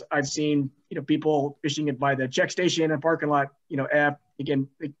years, I've seen, people fishing it by the check station and parking lot, again,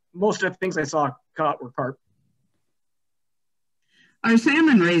 most of the things I saw caught were carp. Are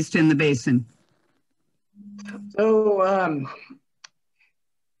salmon raised in the basin? So,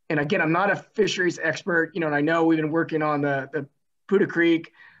 and again, I'm not a fisheries expert, and I know we've been working on the Puda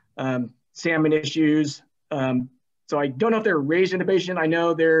Creek salmon issues. So I don't know if they're raised in the basin. I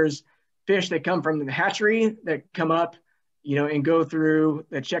know there's fish that come from the hatchery that come up, and go through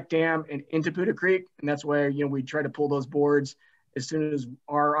the check dam and into Puda Creek. And that's why, we try to pull those boards as soon as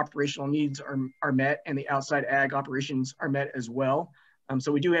our operational needs are met and the outside ag operations are met as well.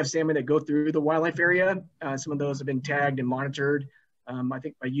 So we do have salmon that go through the wildlife area. Some of those have been tagged and monitored, I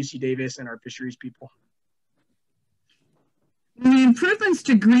think by UC Davis and our fisheries people. Will the improvements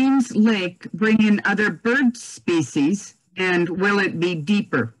to Greens Lake bring in other bird species, and will it be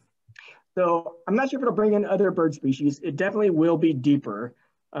deeper? So I'm not sure if it'll bring in other bird species. It definitely will be deeper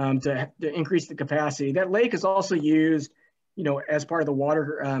to increase the capacity. That lake is also used, as part of the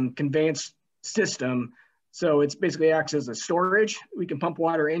water conveyance system. So it's basically acts as a storage. We can pump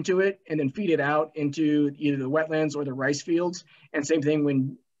water into it and then feed it out into either the wetlands or the rice fields. And same thing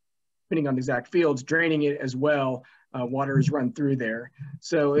when, depending on the exact fields, draining it as well. Water is run through there.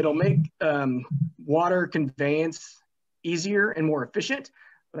 So it'll make water conveyance easier and more efficient,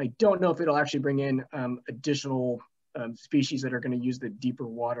 but I don't know if it'll actually bring in additional species that are going to use the deeper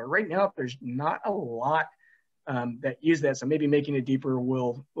water. Right now, there's not a lot that use that, so maybe making it deeper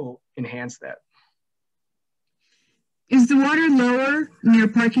will enhance that. Is the water lower near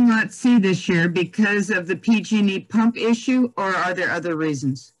parking lot C this year because of the PG&E pump issue, or are there other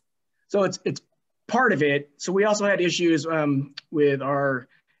reasons? So it's part of it. So we also had issues with our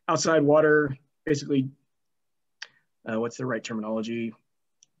outside water, basically, what's the right terminology?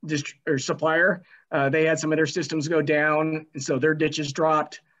 Supplier. They had some of their systems go down, and so their ditches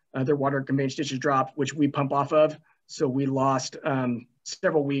dropped, their water conveyance ditches dropped, which we pump off of. So we lost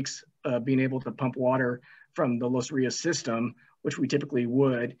several weeks being able to pump water from the Los Rios system, which we typically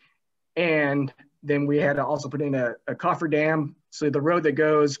would. And then we had to also put in a cofferdam. So the road that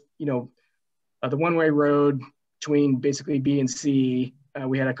goes, the one-way road between basically B and C,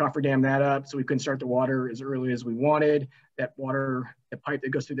 we had to cofferdam that up so we couldn't start the water as early as we wanted. That water, the pipe that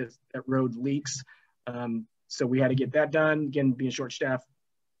goes through that road leaks. So we had to get that done. Again, being short staffed,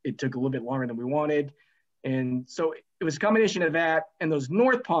 it took a little bit longer than we wanted. And so it was a combination of that, and those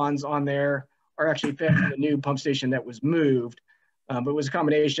north ponds on there are actually fed from the new pump station that was moved. But it was a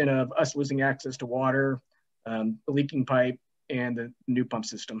combination of us losing access to water, the leaking pipe, and the new pump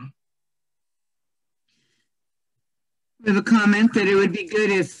system. We have a comment that it would be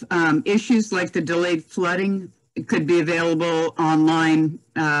good if issues like the delayed flooding could be available online,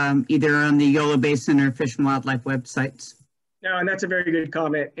 either on the Yolo Basin or Fish and Wildlife websites. No, and that's a very good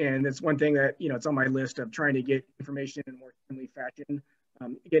comment. And it's one thing that, it's on my list of trying to get information in a more timely fashion.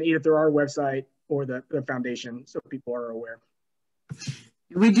 Again, either through our website or the foundation, so people are aware.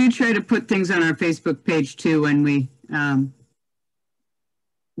 We do try to put things on our Facebook page too when we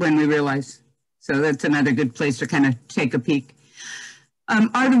realize. So that's another good place to kind of take a peek.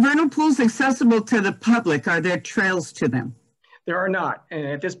 Are the vernal pools accessible to the public? Are there trails to them? There are not, and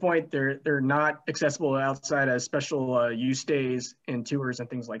at this point, they're not accessible outside of special use days and tours and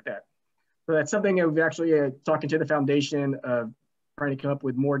things like that. So that's something that we've actually talking to the foundation of trying to come up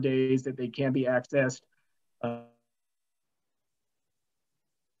with more days that they can be accessed.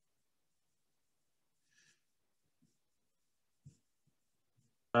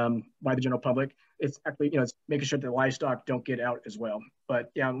 By the general public. It's actually, it's making sure that the livestock don't get out as well.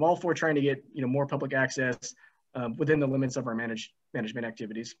 But yeah, I'm all for trying to get, more public access within the limits of our management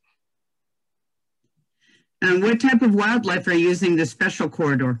activities. And what type of wildlife are using the special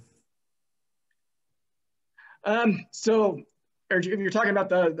corridor? So if you're talking about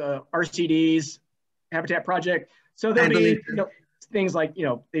the RCDs, Habitat Project, so there'll be things like,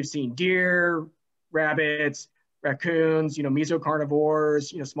 they've seen deer, rabbits, raccoons,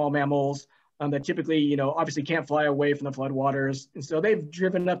 mesocarnivores, small mammals that typically, obviously can't fly away from the floodwaters. And so they've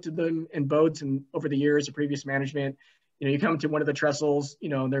driven up to them in boats, and over the years of previous management, you come to one of the trestles,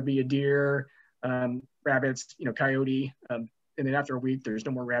 and there'd be a deer, rabbits, coyote, and then after a week, there's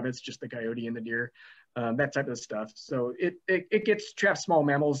no more rabbits, just the coyote and the deer, that type of stuff. So it gets trapped small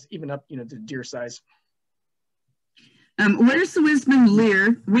mammals, even up, to deer size. Where's the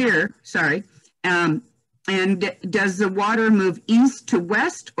Wisman Weir, sorry, and does the water move east to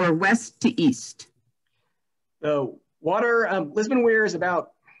west or west to east? The water, Lisbon Weir is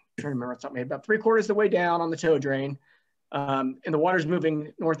about, I'm trying to remember something, about 3/4 of the way down on the tow drain. And the water's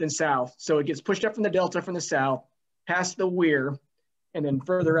moving north and south. So it gets pushed up from the delta from the south, past the weir, and then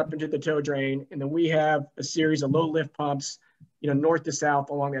further up into the tow drain. And then we have a series of low lift pumps, north to south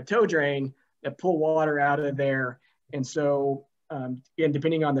along that tow drain that pull water out of there. And so, again,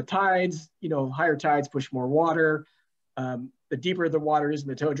 depending on the tides, higher tides push more water. The deeper the water is in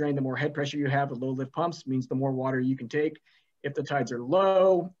the tow drain, the more head pressure you have with low lift pumps, means the more water you can take. If the tides are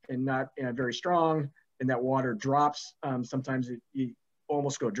low and not very strong, then that water drops. Sometimes you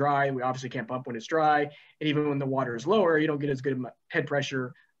almost go dry. We obviously can't pump when it's dry. And even when the water is lower, you don't get as good head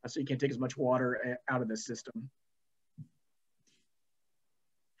pressure, so you can't take as much water out of the system.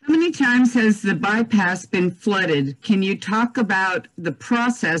 How many times has the bypass been flooded? Can you talk about the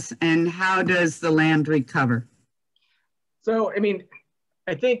process and how does the land recover? So,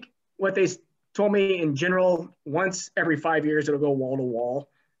 I think what they told me in general, once every 5 years, it'll go wall to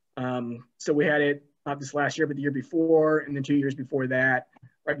wall. So we had it not this last year, but the year before, and then 2 years before that,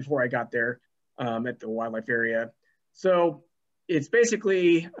 right before I got there at the wildlife area. So it's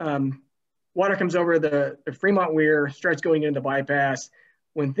basically water comes over the Fremont Weir, starts going into the bypass.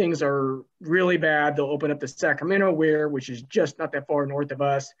 When things are really bad, they'll open up the Sacramento Weir, which is just not that far north of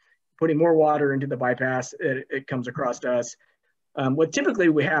us, putting more water into the bypass. It comes across to us. What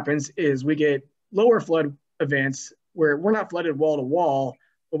typically happens is we get lower flood events where we're not flooded wall to wall,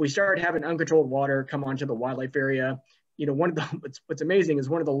 but we start having uncontrolled water come onto the wildlife area. What's amazing is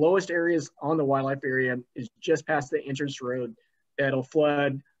one of the lowest areas on the wildlife area is just past the entrance road that'll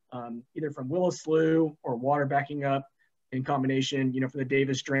flood either from Willow Slough or water backing up in combination, from the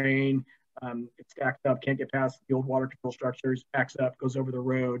Davis drain. It's stacked up, can't get past the old water control structures, backs up, goes over the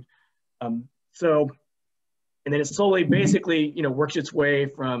road. And then it slowly basically, works its way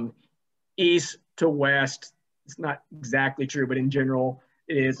from east to west. It's not exactly true, but in general,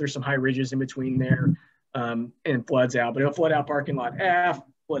 it is. There's some high ridges in between there and floods out. But it'll flood out parking lot F,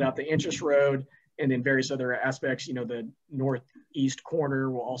 flood out the entrance road, and then various other aspects. The northeast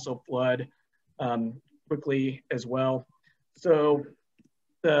corner will also flood quickly as well. So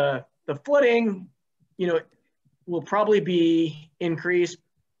the flooding, will probably be increased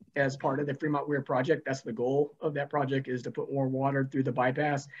as part of the Fremont Weir project. That's the goal of that project, is to put more water through the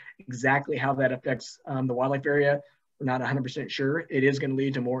bypass. Exactly how that affects the wildlife area, we're not 100% sure. It is going to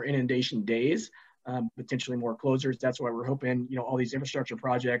lead to more inundation days, potentially more closures. That's why we're hoping, all these infrastructure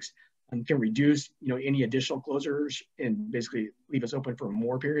projects can reduce, any additional closures and basically leave us open for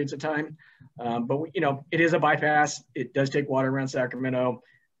more periods of time. But it is a bypass. It does take water around Sacramento,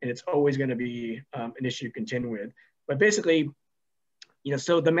 and it's always going to be an issue to contend with. But basically,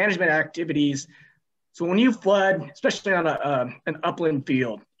 so the management activities, so when you flood, especially on an upland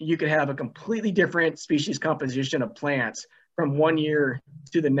field, you could have a completely different species composition of plants from one year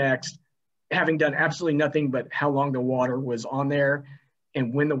to the next, having done absolutely nothing but how long the water was on there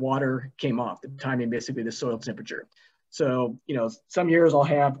and when the water came off, the timing, basically the soil temperature. So, some years I'll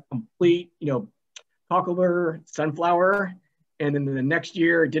have complete, cocklebur, sunflower, and then the next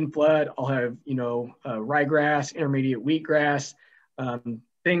year it didn't flood. I'll have, ryegrass, intermediate wheatgrass,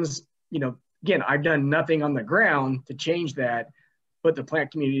 things, again, I've done nothing on the ground to change that, but the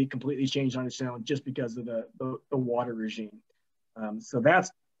plant community completely changed on its own just because of the water regime. So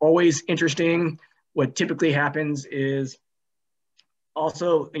that's always interesting. What typically happens is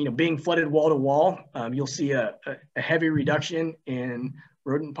also, being flooded wall to wall, you'll see a heavy reduction in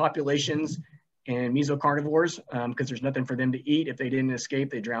rodent populations and mesocarnivores because there's nothing for them to eat. If they didn't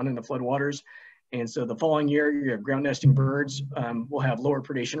escape, they drown in the floodwaters. And so the following year, you have ground nesting birds will have lower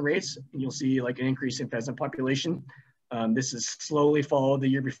predation rates, and you'll see like an increase in pheasant population. This is slowly followed the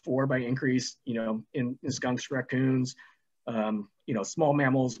year before by increase, in skunks, raccoons, small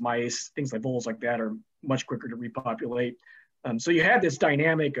mammals, mice, things like voles like that are much quicker to repopulate. So you have this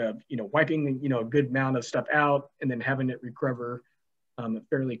dynamic of, wiping, a good amount of stuff out and then having it recover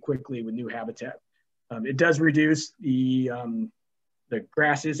fairly quickly with new habitat. It does reduce the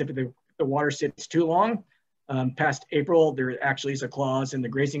grasses if the water sits too long. Past April, there actually is a clause in the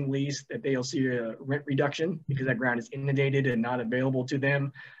grazing lease that they'll see a rent reduction because that ground is inundated and not available to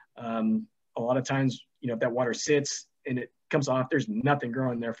them. A lot of times, if that water sits and it comes off, there's nothing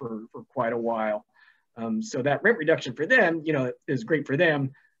growing there for quite a while. So that rent reduction for them, is great for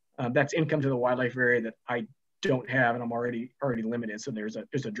them. That's income to the wildlife area that I don't have, and I'm already limited. So there's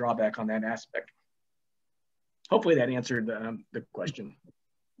a drawback on that aspect. Hopefully that answered the question.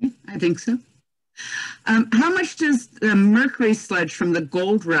 I think so. How much does the mercury sludge from the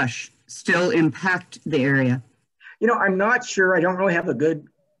gold rush still impact the area? I'm not sure. I don't really have a good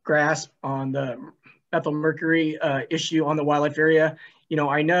grasp on the methyl mercury issue on the wildlife area.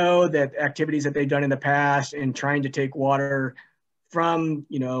 I know that activities that they've done in the past in trying to take water from,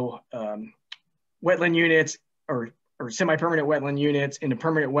 wetland units or semi-permanent wetland units into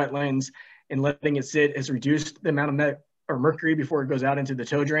permanent wetlands and letting it sit has reduced the amount of mercury before it goes out into the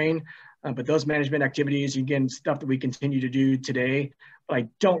tow drain. But those management activities, again, stuff that we continue to do today, but I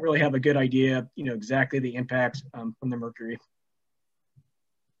don't really have a good idea, exactly the impacts from the mercury.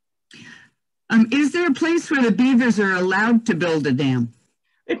 Is there a place where the beavers are allowed to build a dam?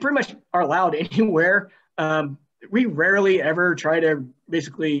 They pretty much are allowed anywhere. We rarely ever try to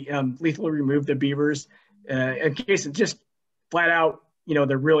basically lethally remove the beavers in case it's just flat out,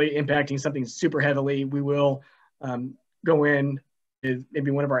 they're really impacting something super heavily. We will go in with maybe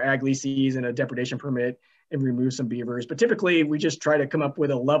one of our ag leases and a depredation permit and remove some beavers. But typically we just try to come up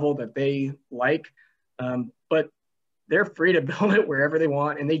with a level that they like, but they're free to build it wherever they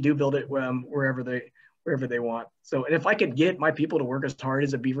want, and they do build it wherever they want. So, and if I could get my people to work as hard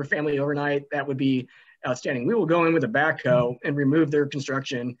as a beaver family overnight, that would be outstanding. We will go in with a backhoe and remove their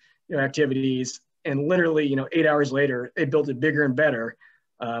construction activities, and literally 8 hours later they built it bigger and better,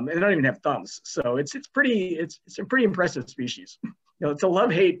 and they don't even have thumbs. So it's a pretty impressive species. It's a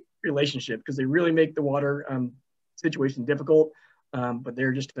love-hate relationship because they really make the water situation difficult, but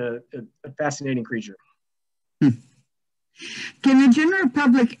they're just a fascinating creature. Can the general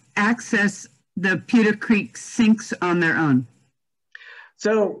public access the Pewter Creek sinks on their own?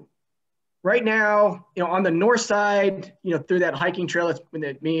 So right now, on the north side, through that hiking trail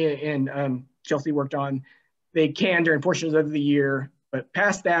that me and Chelsea worked on, they can during portions of the year, but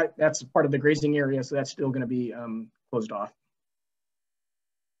past that, that's part of the grazing area, so that's still going to be closed off.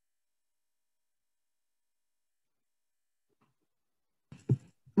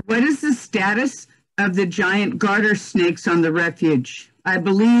 What is the status of the giant garter snakes on the refuge? I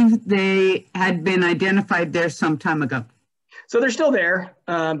believe they had been identified there some time ago. So they're still there,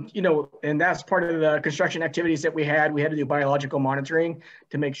 and that's part of the construction activities that we had. We had to do biological monitoring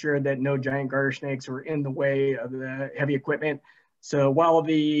to make sure that no giant garter snakes were in the way of the heavy equipment. So while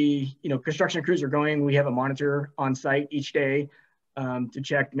the construction crews are going, we have a monitor on site each day to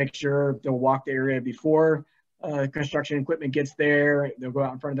check, make sure they'll walk the area before construction equipment gets there. They'll go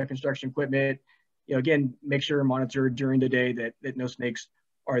out in front of the construction equipment. Again, make sure monitor during the day that no snakes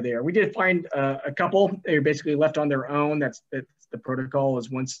are there. We did find a couple. They were basically left on their own. That's the protocol, is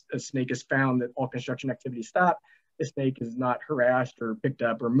once a snake is found, that all construction activities stop. The snake is not harassed or picked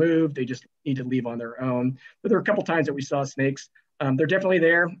up or moved. They just need to leave on their own. But there were a couple times that we saw snakes. They're definitely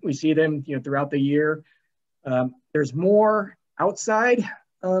there. We see them throughout the year. There's more outside.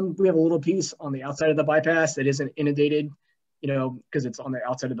 We have a little piece on the outside of the bypass that isn't inundated, because it's on the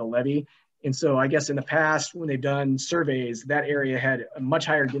outside of the levee. And so I guess in the past, when they've done surveys, that area had a much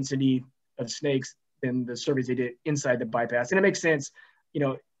higher density of snakes than the surveys they did inside the bypass. And it makes sense,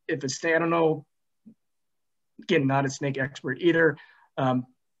 if it's snake, I don't know, again, not a snake expert either.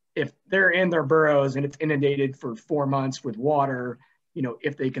 If they're in their burrows and it's inundated for 4 months with water,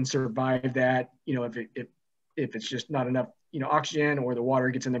 if they can survive that, if it's just not enough, oxygen, or the water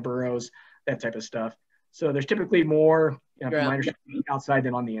gets in the burrows, that type of stuff. So there's typically more outside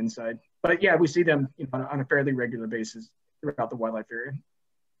than on the inside. But yeah, we see them on a fairly regular basis throughout the wildlife area.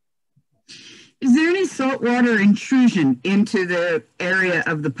 Is there any saltwater intrusion into the area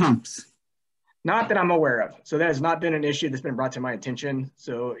of the pumps? Not that I'm aware of. So that has not been an issue that's been brought to my attention.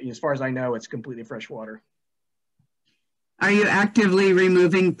 So as far as I know, it's completely fresh water. Are you actively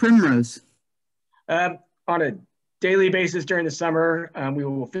removing primrose? On a daily basis during the summer, we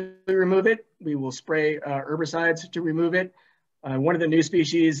will physically remove it. We will spray herbicides to remove it. One of the new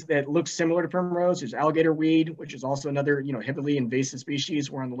species that looks similar to primrose is alligator weed, which is also another heavily invasive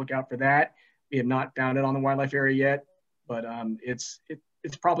species. We're on the lookout for that. We have not found it on the wildlife area yet, but it's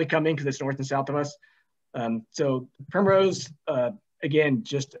probably coming because it's north and south of us. So primrose, again,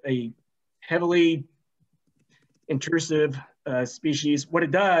 just a heavily intrusive species. What it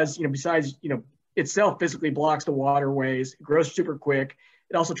does, besides itself physically blocks the waterways, it grows super quick.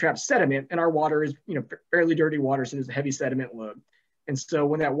 It also traps sediment, and our water is, fairly dirty water, so there's a heavy sediment load. And so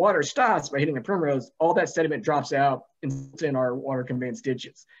when that water stops by hitting a primrose, all that sediment drops out in our water conveyance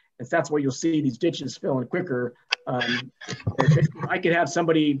ditches. And so that's why you'll see these ditches filling quicker. I could have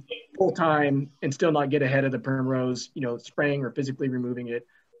somebody full-time and still not get ahead of the primrose, spraying or physically removing it,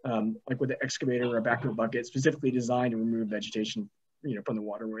 like with an excavator or a backhoe bucket, specifically designed to remove vegetation, from the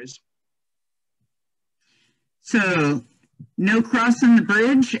waterways. So no crossing the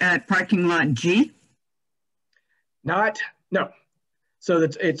bridge at parking lot G? No. So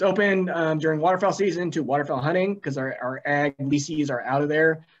it's open during waterfowl season to waterfowl hunting because our ag leases are out of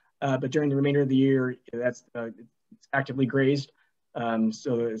there. but during the remainder of the year, that's it's actively grazed.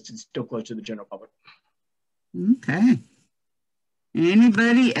 So it's still close to the general public. Okay.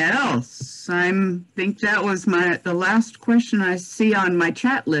 Anybody else? I think that was the last question I see on my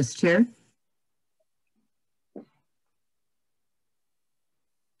chat list here.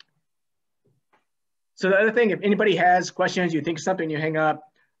 So the other thing, if anybody has questions, you think of something, you hang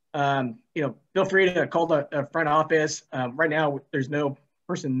up, feel free to call the front office. Right now, there's no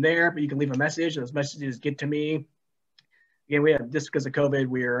person there, but you can leave a message. Those messages get to me. Again, we have, just because of COVID,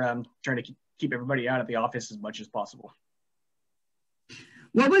 we're trying to keep everybody out of the office as much as possible.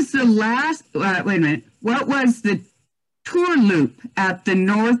 What was the last, wait a minute, what was the tour loop at the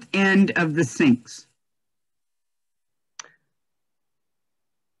north end of the sinks?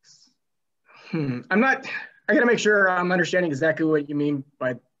 I gotta make sure I'm understanding exactly what you mean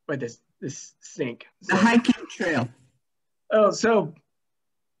by this sink. The hiking trail. Oh, so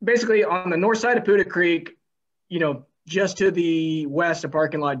basically on the north side of Puda Creek, just to the west of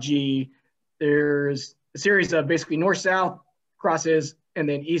parking lot G, there's a series of basically north-south crosses and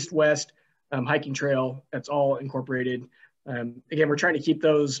then east-west hiking trail that's all incorporated. Again, we're trying to keep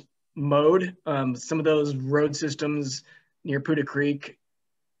those mowed. Some of those road systems near Puda Creek,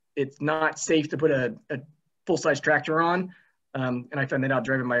 it's not safe to put a full-size tractor on. And I found that out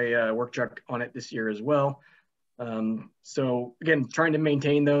driving my work truck on it this year as well. So again, trying to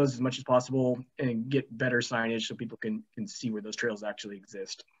maintain those as much as possible and get better signage so people can see where those trails actually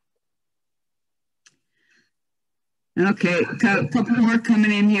exist. Okay, a couple more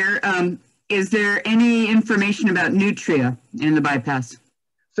coming in here. Is there any information about nutria in the bypass?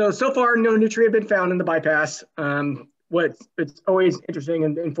 So far, no nutria have been found in the bypass. It's always interesting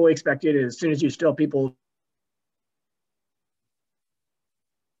and fully expected is as soon as you still people,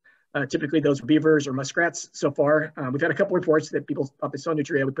 typically those beavers or muskrats so far. We've had a couple reports that people thought they saw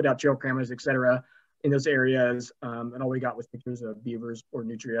nutria. We put out trail cameras, et cetera, in those areas. And all we got was pictures of beavers or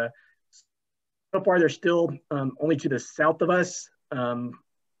nutria. So far, they're still only to the south of us,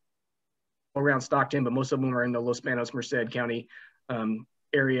 around Stockton, but most of them are in the Los Banos, Merced County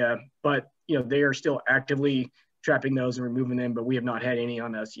area. But, they are still actively trapping those and removing them, but we have not had any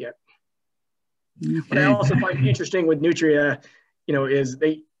on us yet. Okay. What I also find interesting with nutria, is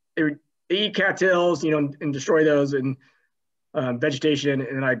they eat cattails, and destroy those and vegetation.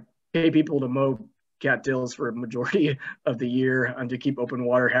 And I pay people to mow cattails for a majority of the year to keep open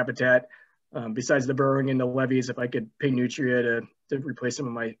water habitat. Besides the burrowing and the levees, if I could pay nutria to replace some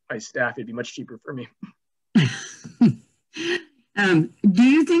of my staff, it'd be much cheaper for me. Do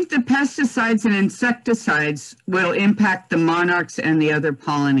you think the pesticides and insecticides will impact the monarchs and the other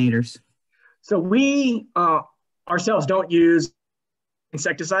pollinators? So we ourselves don't use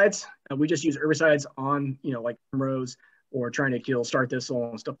insecticides. We just use herbicides on, like primrose or trying to kill star thistle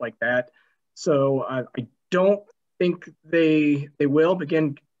and stuff like that. So I don't think they will. But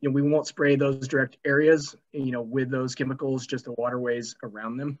again, we won't spray those direct areas, with those chemicals, just the waterways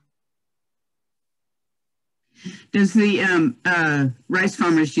around them. Does the rice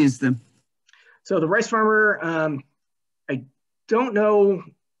farmers use them? So the rice farmer, I don't know,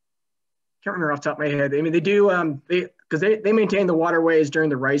 can't remember off the top of my head. I mean, they do, because they maintain the waterways during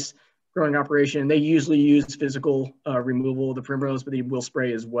the rice growing operation. They usually use physical removal of the primrose, but they will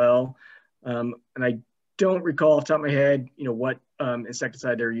spray as well. And I don't recall off the top of my head, what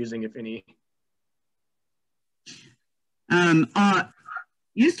insecticide they're using, if any.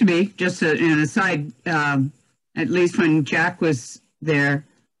 Used to be, just an aside, at least when Jack was there,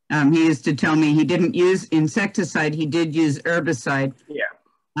 he used to tell me he didn't use insecticide, he did use herbicide.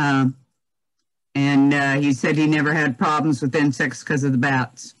 Yeah. And he said he never had problems with insects because of the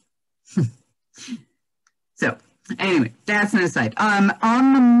bats. So anyway, that's an aside. On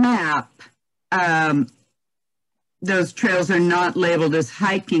the map, those trails are not labeled as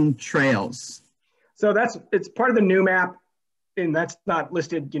hiking trails. So it's part of the new map, and that's not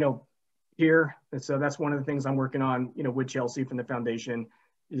listed, here. And so that's one of the things I'm working on, with Chelsea from the foundation,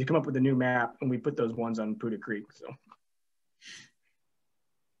 is to come up with a new map, and we put those ones on Puda Creek. So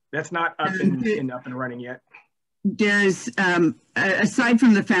that's not up and running yet. Does, aside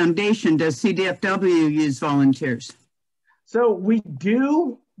from the foundation, does CDFW use volunteers? So we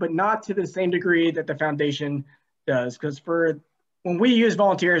do, but not to the same degree that the foundation does, because when we use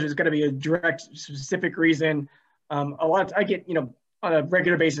volunteers, there's got to be a direct, specific reason. I get, on a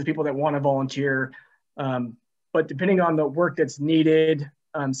regular basis, people that want to volunteer, but depending on the work that's needed,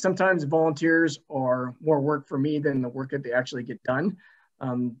 sometimes volunteers are more work for me than the work that they actually get done.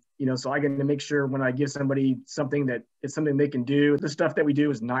 So I get to make sure when I give somebody something that it's something they can do. The stuff that we do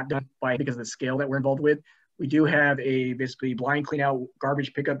is not done because of the scale that we're involved with. We do have a basically blind clean out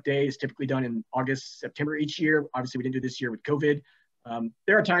garbage pickup day. It's typically done in August, September each year. Obviously, we didn't do this year with COVID.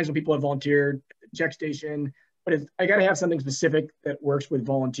 There are times when people have volunteered at the check station, but I got to have something specific that works with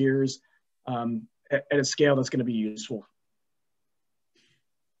volunteers at a scale that's going to be useful.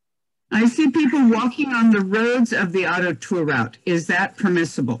 I see people walking on the roads of the auto tour route. Is that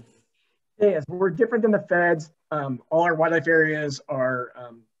permissible? Yes, we're different than the feds. All our wildlife areas are,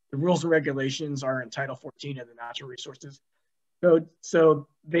 the rules and regulations are in Title 14 of the Natural Resources Code. So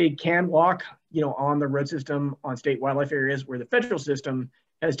they can walk, on the road system on state wildlife areas, where the federal system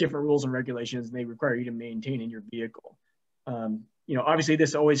has different rules and regulations, and they require you to maintain in your vehicle. Obviously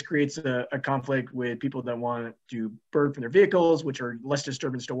this always creates a conflict with people that want to bird from their vehicles, which are less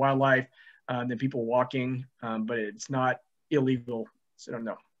disturbance to wildlife than people walking, but it's not illegal. So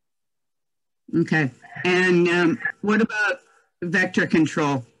no. Okay. And what about vector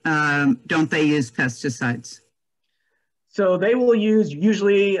control? Don't they use pesticides? So they will use,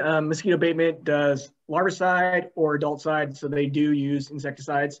 usually mosquito abatement does larvicide or adulticide. So they do use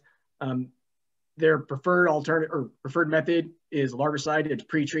insecticides. Their preferred alternative or preferred method is larvicide. It's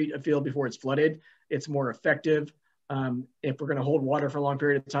pre-treat a field before it's flooded. It's more effective. If we're going to hold water for a long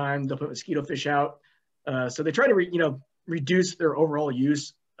period of time, they'll put mosquito fish out. So they try to, reduce their overall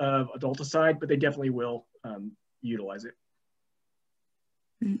use of adulticide, but they definitely will utilize it.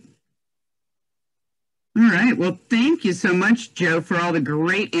 All right. Well, thank you so much, Joe, for all the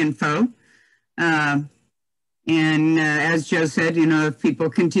great info. And as Joe said, if people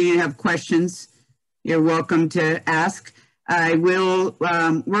continue to have questions, you're welcome to ask. I will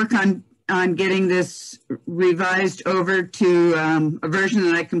work on getting this revised over to a version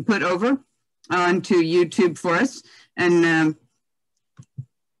that I can put over onto YouTube for us. And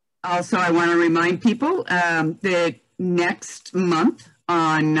also, I want to remind people that next month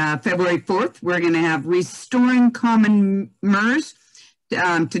on February 4th, we're going to have Restoring Common Mers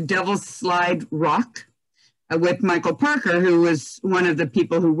to Devil's Slide Rock with Michael Parker, who was one of the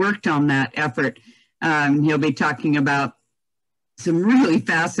people who worked on that effort. He'll be talking about some really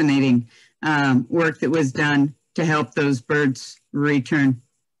fascinating work that was done to help those birds return.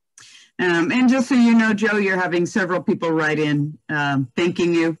 And just so you know, Joe, you're having several people write in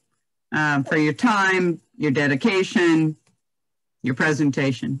thanking you for your time, your dedication, your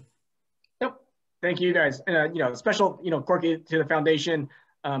presentation. Yep. Thank you guys. Special, Corky, to the foundation.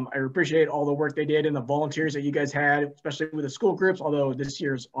 I appreciate all the work they did and the volunteers that you guys had, especially with the school groups, although this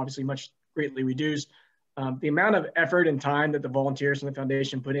year is obviously much greatly reduced. The amount of effort and time that the volunteers and the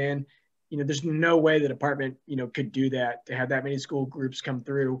foundation put in, there's no way the department, could do that, to have that many school groups come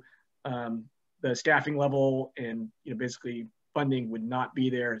through. The staffing level and, basically funding would not be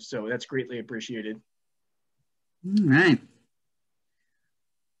there. So that's greatly appreciated. All right.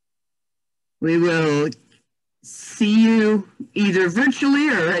 We will see you either virtually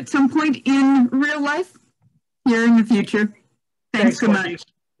or at some point in real life here in the future. Thanks so much.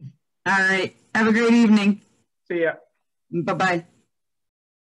 All right. Have a great evening. See ya. Bye-bye.